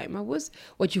the time. I was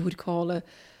what you would call a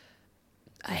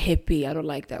hippie. I don't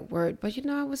like that word, but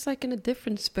I was like in a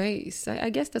different space. I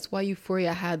guess that's why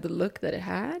Euphoria had the look that it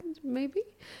had. Maybe.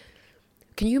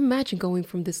 Can you imagine going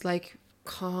from this like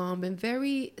calm and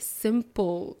very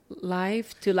simple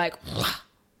life to like,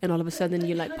 and all of a sudden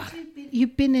you're like,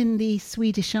 You've been in the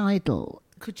Swedish Idol.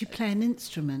 Could you play an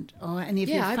instrument or any of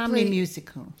Yeah, your I family play-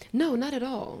 musical? no, not at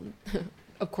all.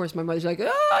 Of course, my mother's like,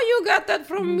 oh, you got that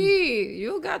from me.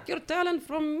 You got your talent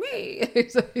from me.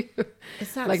 So,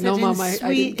 Is that like, said no, in Mom, I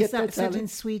didn't get is that that said in talent.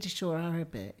 Swedish or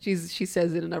Arabic? She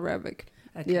says it in Arabic.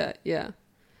 Okay. Yeah, yeah.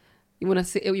 You want to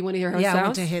see? You want to hear her Yeah, I sounds?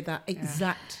 want to hear that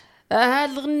exact.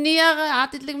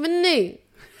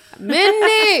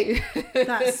 Minnie.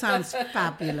 That sounds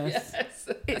fabulous.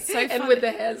 It's so And funny. with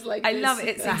the hands like I this. love it.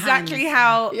 It's The exactly hands.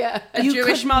 how Yeah. a You Jewish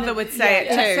couldn't mother have- would say it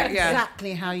That's too. Yeah.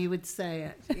 exactly how you would say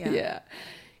it. Yeah. Yeah.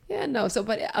 Yeah, no. So,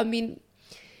 but I mean,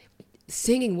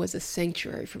 singing was a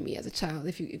sanctuary for me as a child.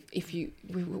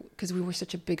 Because we were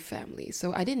such a big family.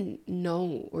 So I didn't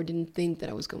know or didn't think that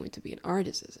I was going to be an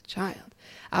artist as a child.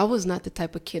 I was not the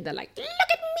type of kid that like, look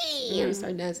at me, and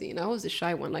start dancing. I was the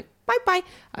shy one, like, bye.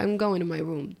 I'm going to my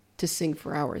room to sing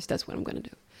for hours. That's what I'm going to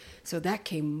do. So that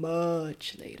came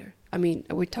much later. I mean,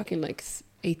 we're talking like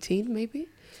 18 maybe.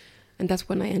 And that's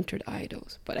when I entered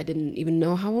Idols. But I didn't even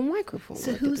know how a microphone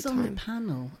So worked who's at the on time. the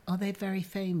panel? Are they very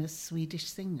famous Swedish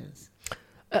singers?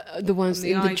 The ones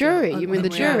The in the Idol. jury. Oh, You mean the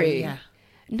the jury? Yeah.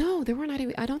 No, they were not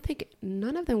even. I don't think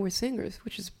none of them were singers,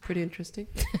 which is pretty interesting.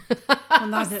 Well,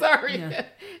 neither- Sorry, yeah.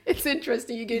 it's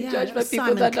interesting. You get Yeah, judged by people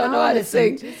Simon that don't know how to Cowell,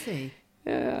 sing. Is he?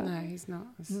 Yeah, No, he's not.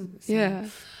 yeah.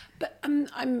 But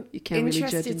I'm You can't really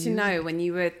judge interested in to music. know when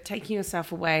you were taking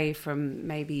yourself away from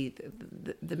maybe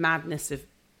the madness of,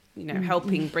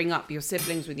 helping bring up your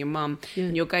siblings with your mum, Yeah.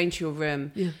 and you're going to your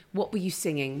room. Yeah. What were you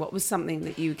singing? What was something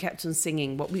that you kept on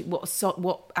singing?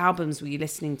 What albums were you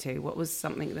listening to? What was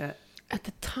something that? At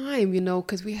the time,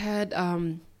 because we had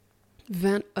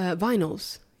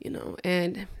vinyls,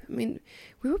 and I mean,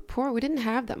 we were poor. We didn't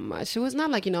have that much. It was not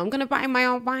like, I'm going to buy my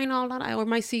own vinyl or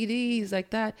my CDs like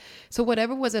that. So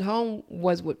whatever was at home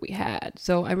was what we had.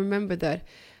 So I remember that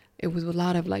it was a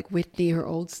lot of like Whitney, her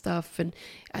old stuff. And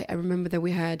I remember that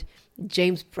we had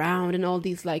James Brown and all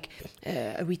these like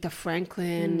Aretha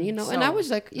Franklin, and I soul was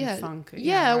like, and yeah, funk, yeah,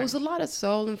 yeah, it right. was a lot of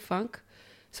soul and funk.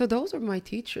 So those were my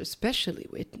teachers, especially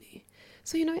Whitney.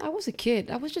 So, I was a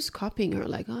kid. I was just copying her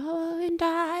like, oh, and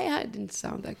I didn't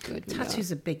sound that good.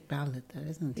 Tattoo's a big ballad, though,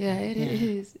 isn't it? Yeah, it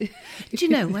is. Do you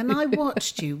know, when I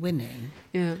watched you winning,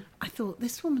 Yeah. I thought,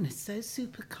 this woman is so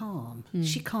super calm.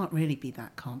 She can't really be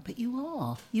that calm, but you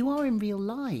are. You are in real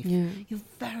life. Yeah. You're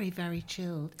very, very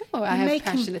chilled. Oh, I You're have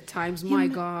making- passionate times. you're My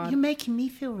ma- God. You're making me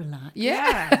feel relaxed.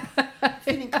 Yeah.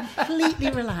 Feeling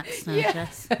completely relaxed now,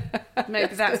 Jess.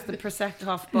 Maybe that's the Prosecco,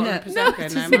 half bottle of No, Prosecco.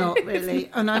 it no, is not really.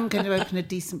 And I'm going to open a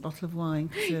decent bottle of wine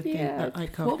because I think that I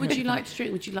can't. What would cope you with like to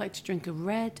drink? Would you like to drink a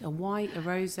red, a white, a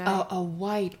rosé? A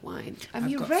white wine. I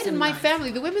mean, got red in some my nice-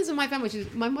 family, the women's in my family,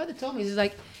 my mother told me, she's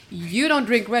like, you don't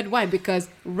drink red wine because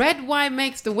red wine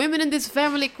makes the women in this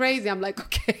family crazy. I'm like,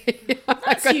 okay.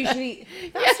 That's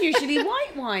usually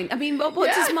white wine. I mean, what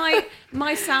does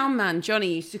my sound man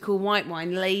Johnny used to call white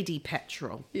wine Lady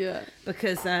Petrol? Yeah.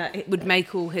 Because it would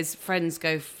make all his friends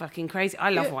go fucking crazy. I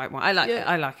love white wine.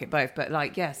 I like it both, but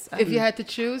like yes. If you had to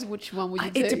choose, which one would you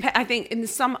It take? depends. I think in the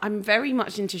summer I'm very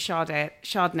much into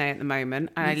Chardonnay at the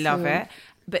moment, and I Me love too. it.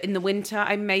 But in the winter,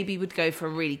 I maybe would go for a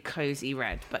really cozy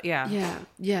red. But yeah,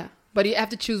 Yeah. But you have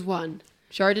to choose one.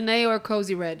 Chardonnay or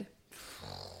cozy red?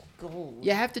 Gold.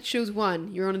 You have to choose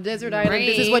one. You're on a desert island.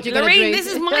 This is what you're going to Loreen, drink. this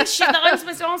is my shit that I'm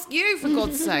supposed to ask you, for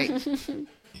God's sake.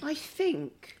 I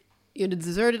think. You're on a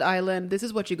deserted island. This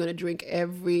is what you're going to drink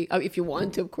if you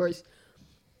want to, of course.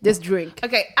 This drink.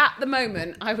 Okay, at the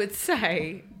moment, I would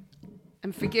say,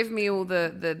 and forgive me all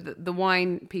the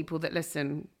wine people that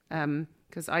listen,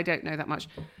 because I don't know that much.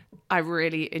 I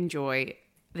really enjoy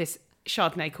this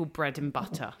Chardonnay called Bread and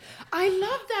Butter. I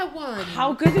love that one.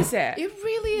 How good is it? It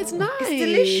really is nice. It's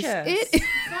delicious. Is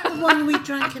that the one we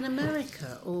drank in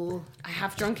America? Or I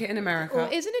have drunk it in America. Or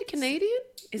isn't it Canadian?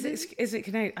 Is it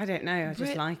Canadian? I don't know. I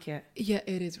just like it. Yeah,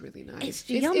 it is really nice. It's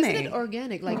yummy. Isn't it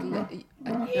organic? Like,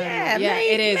 Yeah,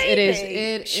 it is. It is.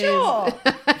 It Sure.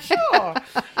 is.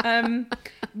 Sure.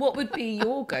 What would be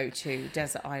your go-to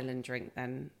desert island drink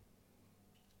then?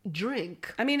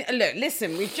 Drink. I mean, look,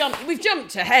 listen, we've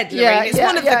jumped ahead, Loreen. Yeah, it's yeah,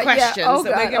 one of yeah, the questions yeah. Oh,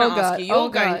 that we're God, going oh, to ask God, you. You're oh,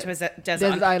 going God. to a desert Desert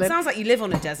island. island. Sounds like you live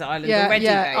on a desert island Yeah, already,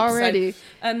 yeah, babe. already.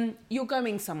 So, you're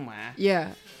going somewhere.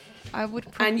 Yeah. I would.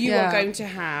 And you are going to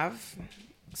have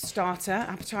starter,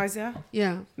 appetizer,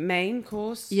 main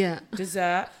course,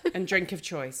 dessert, and drink of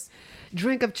choice.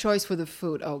 Drink of choice for the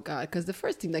food. Oh God, because the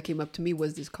first thing that came up to me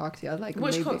was this cocktail. Like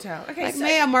which cocktail? Okay, like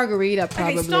maybe a margarita,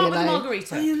 probably. Okay, start with like,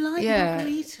 margarita. oh, you like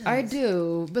margaritas? I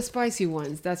do, but spicy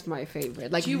ones. That's my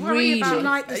favorite. Like, do you worry really, Do you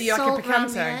like the you like a salt around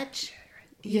the picante? edge?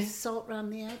 Yes. Salt around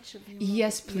the edge of your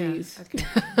Yes, please.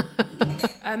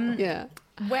 Yeah.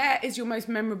 Where is your most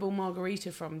memorable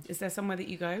margarita from? Is there somewhere that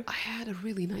you go? I had a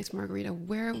really nice margarita.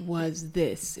 Where was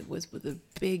this? It was with a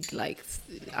big, like,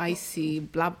 icy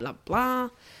blah blah blah.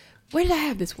 Where did I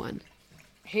have this one?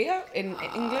 Here in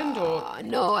England or?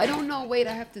 No, I don't know. Wait,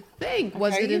 I have to think.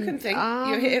 Was Okay, it you in can think.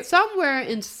 You're here. somewhere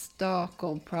in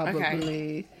Stockholm, probably?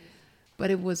 Okay.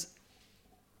 But it was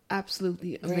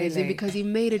absolutely amazing Really? because he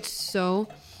made it so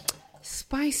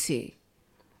spicy.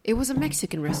 It was a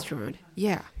Mexican restaurant.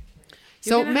 Yeah.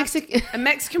 So Mexican a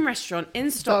Mexican restaurant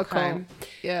in Stockholm.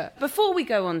 Yeah. Before we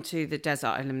go on to the desert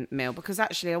island meal, because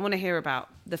actually I want to hear about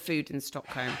the food in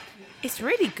Stockholm. It's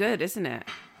really good, isn't it?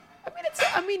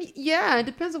 Yeah, it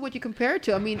depends on what you compare it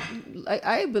to. I mean,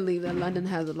 I believe that London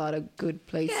has a lot of good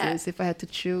places. Yeah. If I had to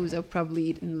choose, I'd probably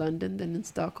eat in London than in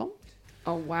Stockholm.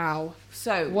 Oh, wow.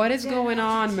 So What is going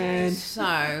on, man?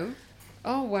 So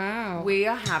Oh, wow. we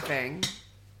are having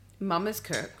Mum has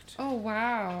cooked. Oh,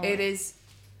 wow. It is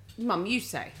Mum, you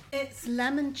say. It's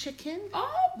lemon chicken. Oh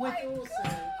with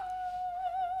also.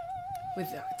 with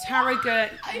tarragon.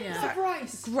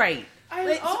 rice. Great.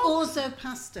 It's also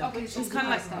pasta. Okay, It's kind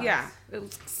of like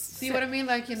See what I mean?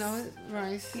 Like,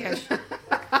 rice. Yeah.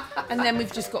 And then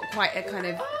we've just got quite a kind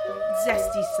of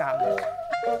zesty salad.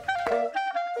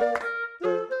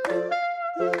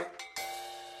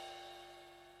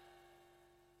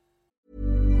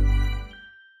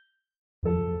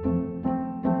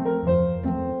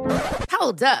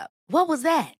 Hold up. What was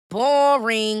that?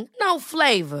 Boring. No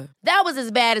flavor. That was as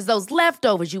bad as those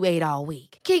leftovers you ate all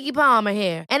week. Keke Palmer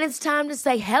here, and it's time to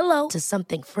say hello to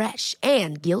something fresh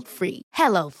and guilt-free.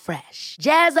 Hello Fresh.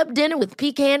 Jazz up dinner with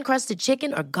pecan-crusted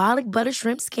chicken or garlic butter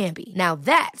shrimp scampi. Now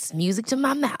that's music to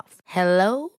my mouth.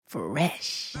 Hello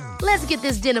Fresh. Let's get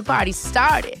this dinner party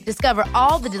started. Discover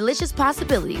all the delicious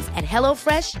possibilities at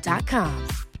hellofresh.com.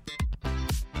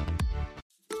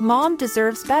 Mom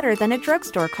deserves better than a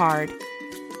drugstore card.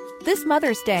 This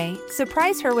Mother's Day,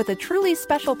 surprise her with a truly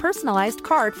special personalized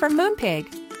card from Moonpig.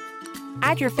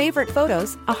 Add your favorite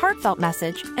photos, a heartfelt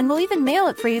message, and we'll even mail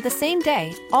it for you the same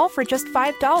day, all for just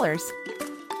 $5.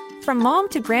 From mom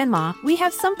to grandma, we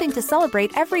have something to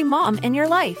celebrate every mom in your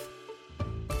life.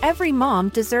 Every mom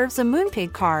deserves a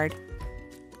Moonpig card.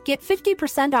 Get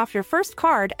 50% off your first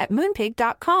card at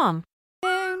moonpig.com.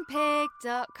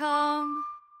 Moonpig.com.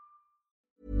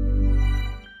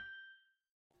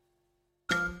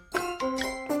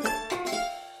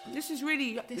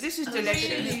 This is delicious.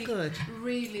 Really good.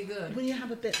 Really good. Will you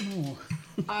have a bit more?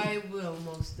 I will,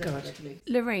 most definitely.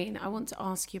 Lorraine, I want to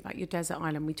ask you about your desert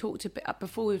island. We talked a bit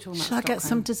before we were talking about Shall I get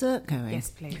some Stockholm. dessert going?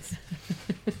 Yes, please.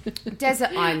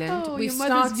 Desert island. Oh, your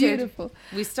mother's beautiful.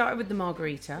 We started with the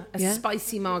margarita, a Yeah.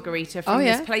 spicy margarita from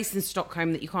this place in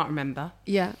Stockholm that you can't remember.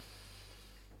 Yeah.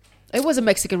 It was a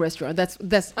Mexican restaurant. That's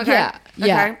Okay. yeah.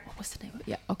 Okay. What was the name of it?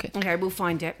 Yeah, okay. Okay, we'll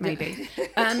find it maybe.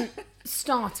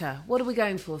 Starter. What are we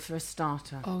going for a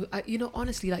starter? Oh,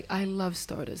 honestly, like, I love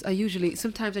starters.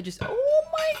 Sometimes I just, oh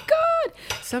my God.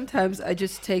 Sometimes I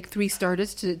just take 3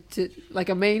 starters to like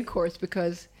a main course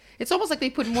because it's almost like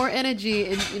they put more energy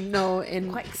in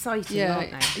Quite exciting,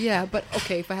 aren't they? Yeah, but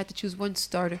okay, if I had to choose one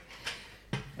starter,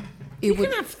 You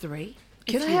can have 3.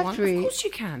 Can if I you have want. 3? Of course you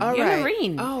can. All You're right.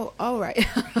 Loreen. Oh, all right.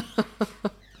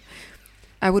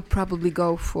 I would probably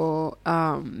go for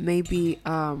maybe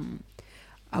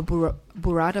a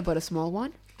burrata, but a small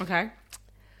one. Okay.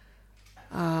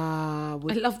 I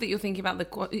love that you're thinking about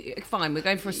fine, we're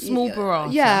going for a small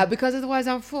burrata. Yeah, because otherwise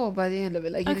I'm full by the end of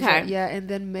it. Like, Okay. Yeah, and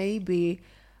then maybe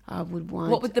I would want...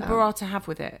 What would the burrata have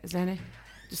with it? Is there any?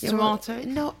 Just tomato?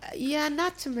 No, yeah,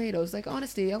 not tomatoes. Like,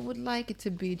 honestly, I would like it to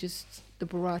be just the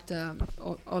burrata,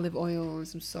 olive oil and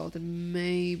some salt and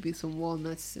maybe some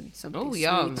walnuts and something sweet.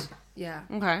 Yum. Yeah.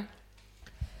 Okay.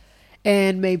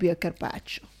 And maybe a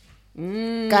carpaccio.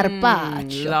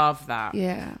 Carpaccio. Love that.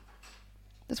 Yeah.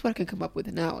 That's what I can come up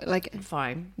with now. Like,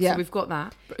 Fine. Yeah. So we've got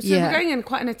that. So Yeah. we're going in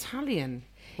quite an Italian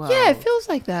world. yeah, it feels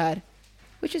like that,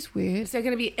 which is weird. Is there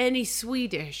going to be any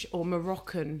Swedish or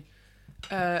Moroccan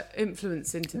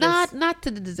influence into this? Not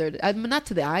to the dessert. Not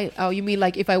to the island. Oh, you mean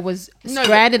like if I was No,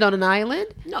 stranded on an island?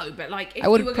 No, but like if I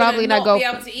would you were probably gonna not go be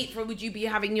for- able to eat for, would you be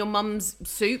having your mum's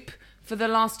soup for the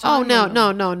last Oh time?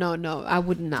 no! I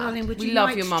would not. Darling, would We you love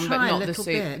like your to mum, but try a not the little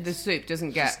soup. bit? The soup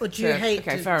doesn't get. Or do you hate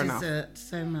okay, fair enough. dessert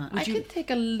so much? I can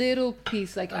take a little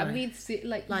piece, like I Alright. mean,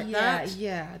 like Like yeah, that?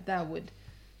 yeah, that would.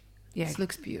 Yeah. This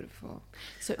looks beautiful.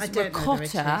 So I it's don't know whether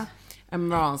it ricotta is. and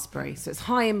raspberry. So it's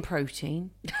high in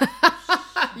protein.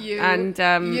 You And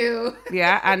you.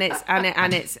 yeah, and it's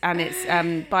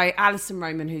by Alison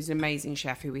Roman, who's an amazing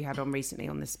chef who we had on recently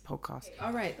on this podcast.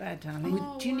 All right. There, darling.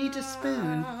 Do you need a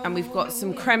spoon? And we've got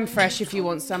some creme fraiche if you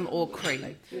want some, or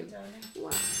cream. Wow,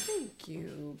 thank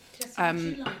you.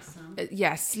 Would you like some?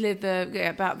 Yes,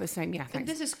 about the same. Yeah, And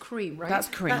thanks. this is cream, right? That's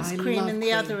cream. That's I cream, love and the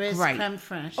cream. other is Great. creme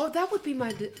fraiche. Oh, that would be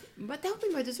my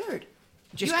dessert.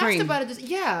 Just you cream. asked about it.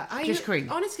 Yeah, I Just cream.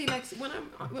 Honestly, like when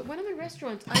I'm in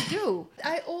restaurants, I do.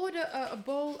 I order a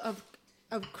bowl of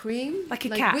cream, Like a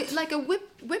cat. like a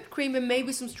whipped cream and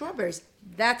maybe some strawberries.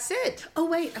 That's it. Oh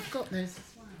wait, I've got this.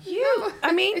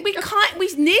 I mean, we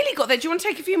nearly got there. Do you want to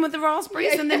take a few of the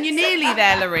raspberries and then you're nearly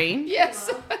there, Loreen? Yes.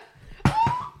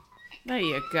 There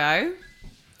you go.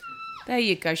 There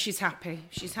you go. She's happy.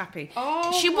 She's happy.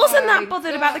 Oh she wasn't my that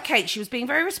bothered God. about the cake. She was being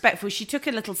very respectful. She took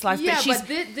a little slice, Yeah, but she's but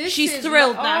this she's is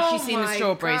thrilled like- now. oh She's seen the my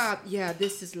strawberries. God. Yeah,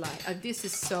 this is like this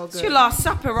is so good. It's your last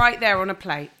supper right there on a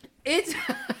plate. It's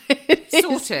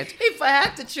Sorted. If I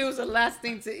had to choose a last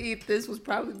thing to eat, this would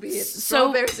probably be it. So,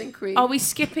 Strawberries and cream. Are we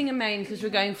skipping a main because we're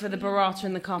going for the burrata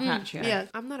and the carpaccio? Yeah,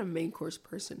 I'm not a main course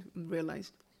person. I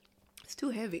realized it's too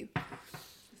heavy.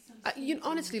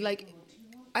 Honestly, like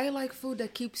I like food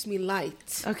that keeps me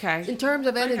light. Okay. In terms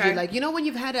of energy, Okay. like when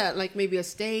you've had maybe a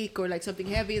steak or like something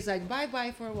heavy, it's like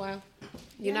bye for a while.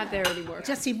 You're not there anymore.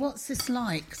 Jessie, what's this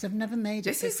like? Because I've never made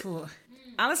This it is- before.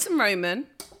 Alison Roman,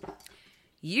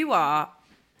 you are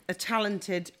a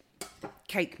talented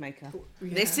cake maker.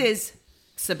 Yeah. This is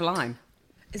sublime.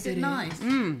 Is it nice?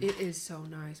 It is so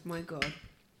nice. My God.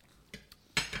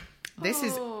 This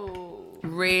is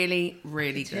really,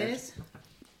 really It good. is.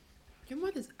 Your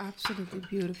mother's absolutely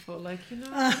beautiful. Like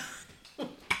I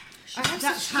have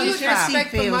That's such how huge Jessie respect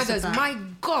for feels mothers. about- My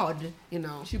God,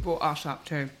 She brought us up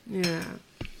too. Yeah.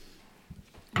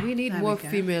 We need There more we go.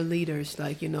 female leaders.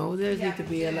 Like there need to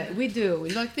be we do.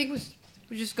 I think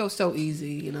we just go so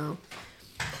easy.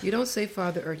 You don't say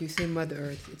Father Earth, you say Mother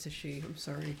Earth. It's a she. I'm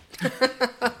sorry.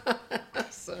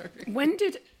 Sorry. When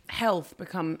did health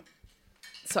become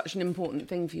such an important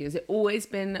thing for you? Has it always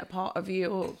been a part of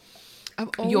your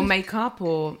makeup,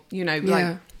 or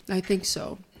Yeah, I think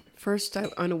so. First, I'm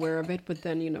unaware of it, but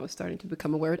then starting to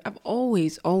become aware of it. I've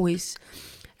always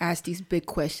asked these big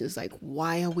questions like,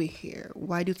 why are we here?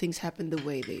 Why do things happen the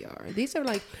way they are? These are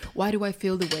like, why do I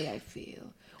feel the way I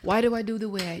feel? Why do I do the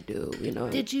way I do?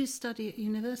 Did you study at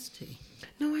university?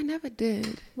 No, I never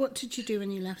did. What did you do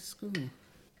when you left school?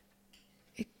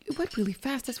 It went really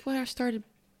fast. That's why I started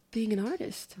being an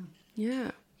artist.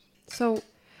 Yeah. So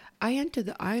I entered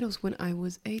the Idols when I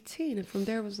was 18, and from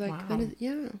there it was like, Wow. then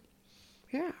yeah.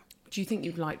 Do you think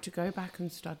you'd like to go back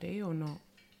and study or not?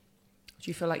 Do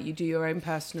you feel like you do your own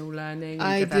personal learning? and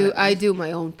I development? do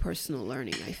my own personal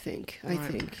learning. I think.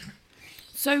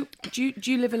 So, do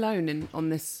you live alone in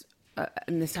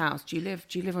this house? Do you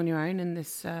live on your own in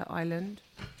this island?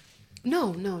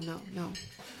 No.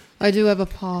 I do have a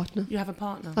partner. You have a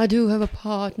partner. I do have a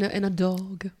partner and a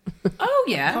dog. Oh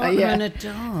yeah. Partner yeah. and a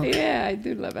dog. Yeah, I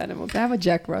do love animals. I have a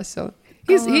Jack Russell.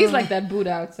 He's like that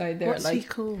Buddha outside there. What's he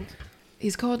called?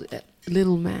 He's called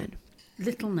Little Man.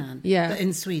 Little Man. Yeah. But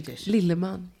in Swedish. Lille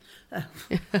Man.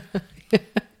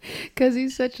 Because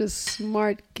he's such a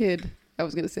smart kid. I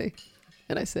was going to say.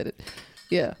 And I said it.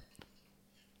 Yeah.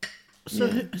 So,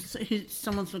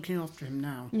 someone's looking after him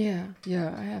now. Yeah.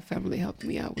 I have family helping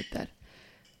me out with that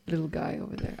little guy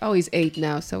over there. Oh, he's 8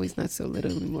 now, so he's not so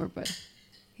little anymore. But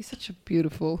he's such a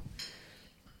beautiful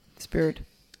spirit.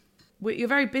 Well, you're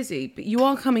very busy, but you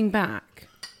are coming back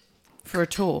for a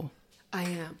tour. I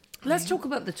am. Let's talk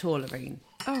about the tour, Loreen.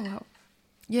 Oh, wow.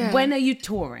 Yeah. When are you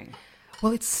touring?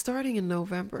 Well, it's starting in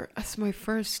November. That's my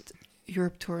first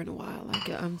Europe tour in a while. Like,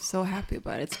 I'm so happy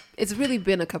about it. It's really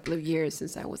been a couple of years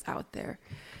since I was out there.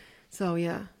 So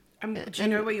yeah. Do you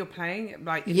know where you're playing?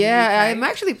 Like in Yeah, the UK? I'm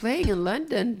actually playing in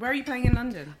London. Where are you playing in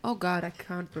London? Oh God, I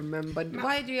can't remember.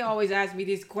 Why do you always ask me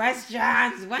these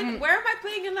questions? Where am I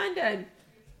playing in London?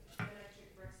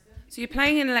 So you're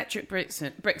playing in Electric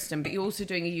Brixton, but you're also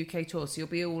doing a UK tour, so you'll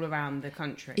be all around the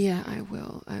country. Yeah, I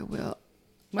will.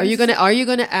 Are you gonna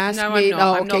ask No, me? I'm not.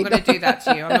 No, I'm not going to do that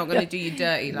to you. I'm not going to do you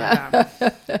dirty like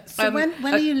that. So when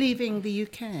are you leaving the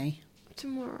UK?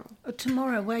 Tomorrow. Oh,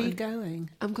 tomorrow. Where are you going?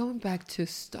 I'm going back to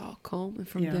Stockholm, and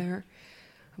from Yeah. there,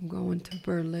 I'm going to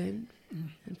Berlin,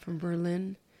 and from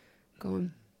Berlin,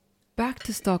 going back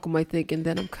to Stockholm, I think, and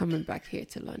then I'm coming back here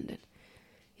to London.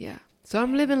 Yeah. So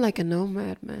I'm living like a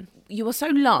nomad, man. You are so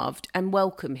loved and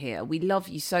welcome here. We love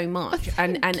you so much.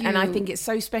 And I you. think it's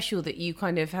so special that you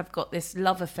kind of have got this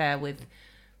love affair with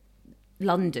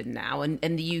London now and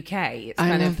the UK. It's I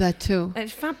kind love of, that too.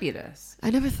 It's fabulous. I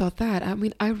never thought that. I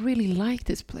mean, I really like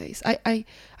this place. I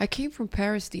came from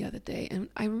Paris the other day, and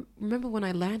I remember when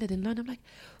I landed in London, I'm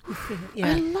like,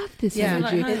 I love this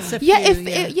energy. It's a Yeah, few,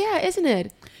 isn't it?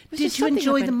 It was Did just you something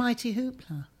enjoy the happened. Mighty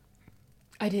Hoopla?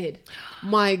 I did.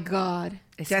 My God,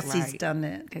 It's Jesse's great. done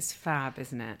it. It's fab,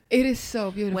 isn't it? it is so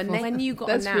beautiful. When you got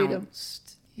That's freedom.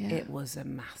 announced, Yeah. it was a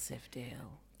massive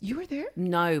deal. You were there?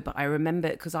 No, but I remember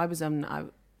it because I was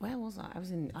where was I? I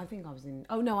was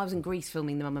in Greece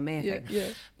filming the Mamma Mia thing. Yeah.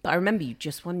 But I remember you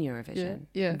just won Eurovision.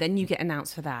 Yeah. Then you get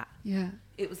announced for that. Yeah.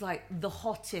 It was like the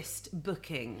hottest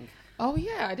booking Oh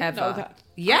yeah, I didn't ever. know that.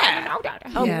 Yeah. I didn't know that.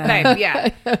 Oh, Yeah. babe, yeah.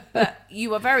 But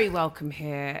you are very welcome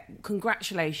here.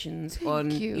 Congratulations on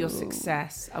you. your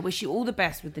success. I wish you all the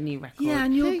best with the new record. Yeah,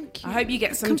 and you're Thank you. I hope you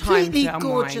get some time completely to unwind.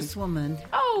 gorgeous woman.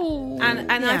 Oh. And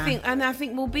Yeah. I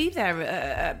think we'll be there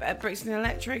at Brixton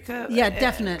Electric. Yeah,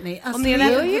 definitely. Us on the and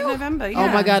 11th you. of November. Oh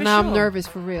Yeah, my God! for Now I'm sure. nervous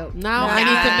for real. Now I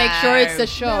need to make sure it's a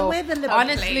show. No, we're the little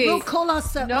Honestly, we'll call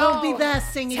ourselves. No. We'll be there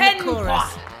singing Ten the chorus.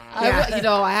 points.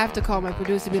 I have to call my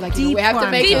producer and be like, Deep we have to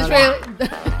one, make this darling.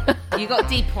 real. You got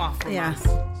deep one from Yeah. us.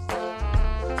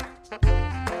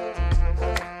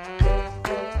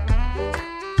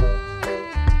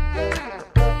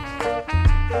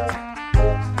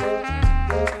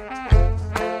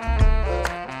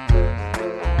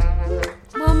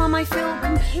 Well, Mum, I feel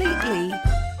completely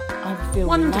I feel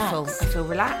wonderful. relaxed. I feel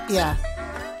relaxed. Yeah,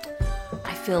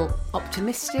 I feel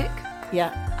optimistic.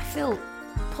 yeah. I feel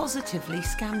positively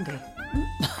Scandi.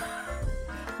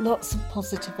 Lots of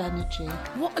positive energy.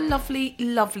 What a lovely,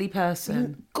 lovely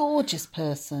person. Gorgeous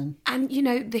person. And, you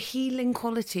know, the healing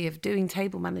quality of doing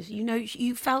table manners. You know,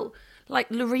 you felt like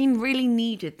Loreen really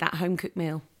needed that home-cooked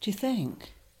meal. Do you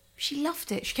think? She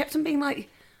loved it. She kept on being like,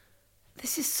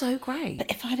 this is so great.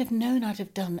 But if I'd have known, I'd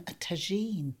have done a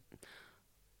tagine.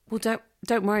 Well,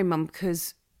 don't worry, Mum,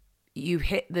 because you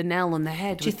hit the nail on the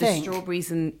head Do you with the think?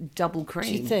 strawberries and double cream.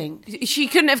 Do you think? She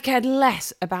couldn't have cared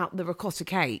less about the ricotta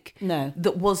cake. No.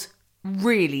 That was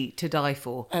really to die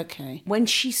for. Okay. When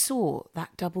she saw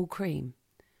that double cream,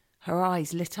 her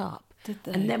eyes lit up. Did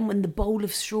they? And then when the bowl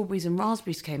of strawberries and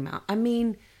raspberries came out, I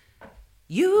mean,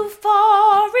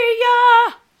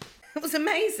 euphoria! It was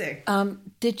amazing.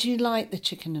 Did you like the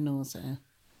chicken and orzo?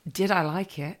 Did I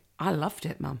like it? I loved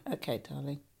it, Mum. Okay,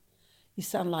 darling. You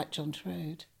sound like John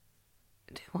Trode.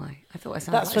 Do I? I thought I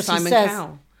sounded That's like what Simon he says.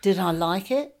 Cowell. Did I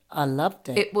like it? I loved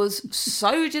it. It was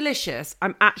so delicious.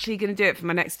 I'm actually going to do it for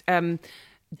my next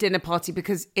dinner party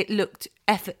because it looked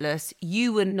effortless.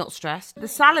 You were not stressed. The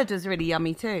salad was really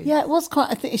yummy too. Yeah, it was quite.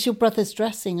 I think it's your brother's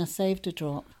dressing. I saved a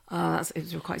drop. It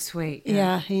was quite sweet.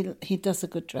 Yeah, he does a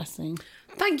good dressing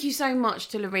Thank you so much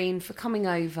to Loreen for coming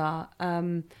over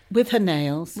with her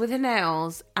nails. with her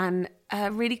nails and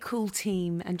a really cool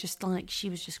team, and just like she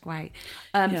was just great.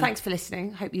 Thanks for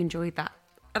listening. Hope you enjoyed that.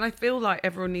 And I feel like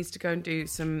everyone needs to go and do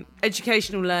some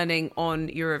educational learning on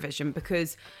Eurovision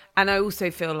and I also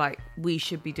feel like we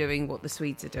should be doing what the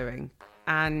Swedes are doing.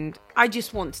 And I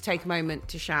just want to take a moment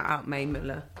to shout out May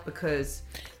Muller because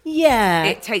Yeah,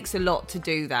 it takes a lot to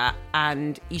do that.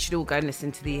 And you should all go and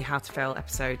listen to the How to Fail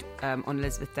episode on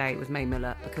Elizabeth Day with May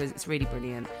Muller because it's really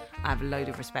brilliant. I have a load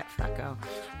of respect for that girl.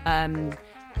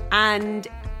 And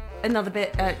another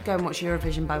bit, go and watch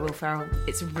Eurovision by Will Ferrell.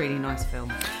 It's a really nice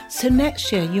film. so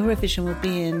next year Eurovision will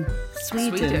be in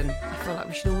Sweden. I feel like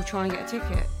we should all try and get a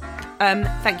ticket.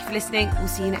 Thank you for listening. We'll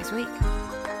see you next week.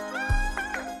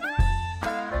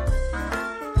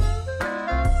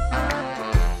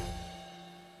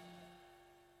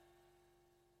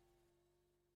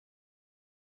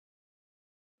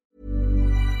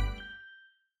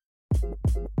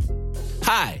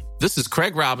 Hi, this is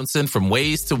Craig Robinson from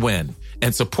Ways to Win,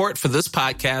 and support for this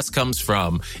podcast comes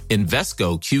from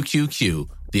Invesco QQQ,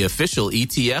 the official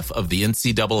ETF of the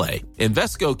NCAA.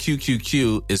 Invesco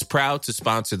QQQ is proud to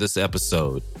sponsor this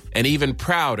episode, and even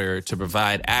prouder to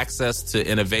provide access to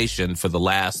innovation for the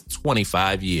last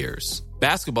 25 years.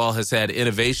 Basketball has had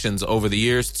innovations over the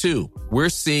years, too. We're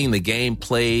seeing the game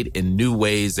played in new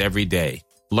ways every day.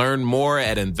 Learn more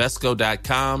at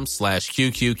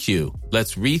Invesco.com/QQQ.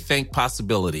 Let's rethink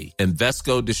possibility.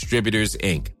 Invesco Distributors,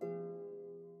 Inc.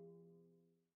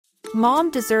 Mom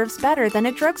deserves better than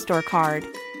a drugstore card.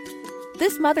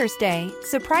 This Mother's Day,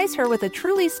 surprise her with a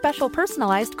truly special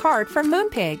personalized card from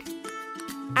Moonpig.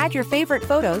 Add your favorite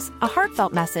photos, a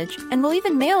heartfelt message, and we'll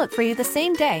even mail it for you the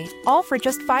same day, all for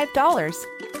just $5.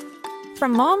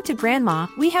 From mom to grandma,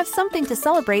 we have something to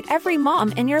celebrate every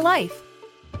mom in your life.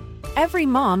 Every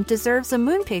mom deserves a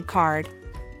Moonpig card.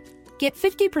 Get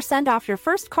 50% off your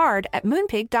first card at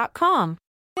moonpig.com.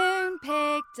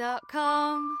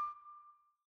 Moonpig.com.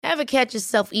 Ever catch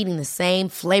yourself eating the same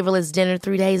flavorless dinner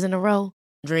 3 days in a row?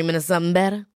 Dreaming of something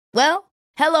better? Well,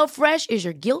 HelloFresh is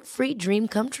your guilt-free dream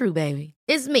come true, baby.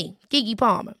 It's me, Keke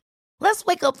Palmer. Let's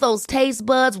wake up those taste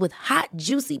buds with hot,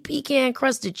 juicy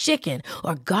pecan-crusted chicken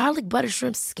or garlic butter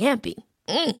shrimp scampi.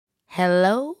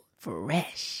 Hello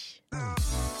Fresh.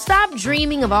 Stop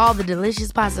dreaming of all the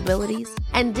delicious possibilities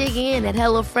and dig in at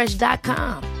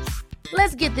HelloFresh.com.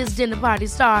 Let's get this dinner party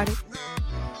started.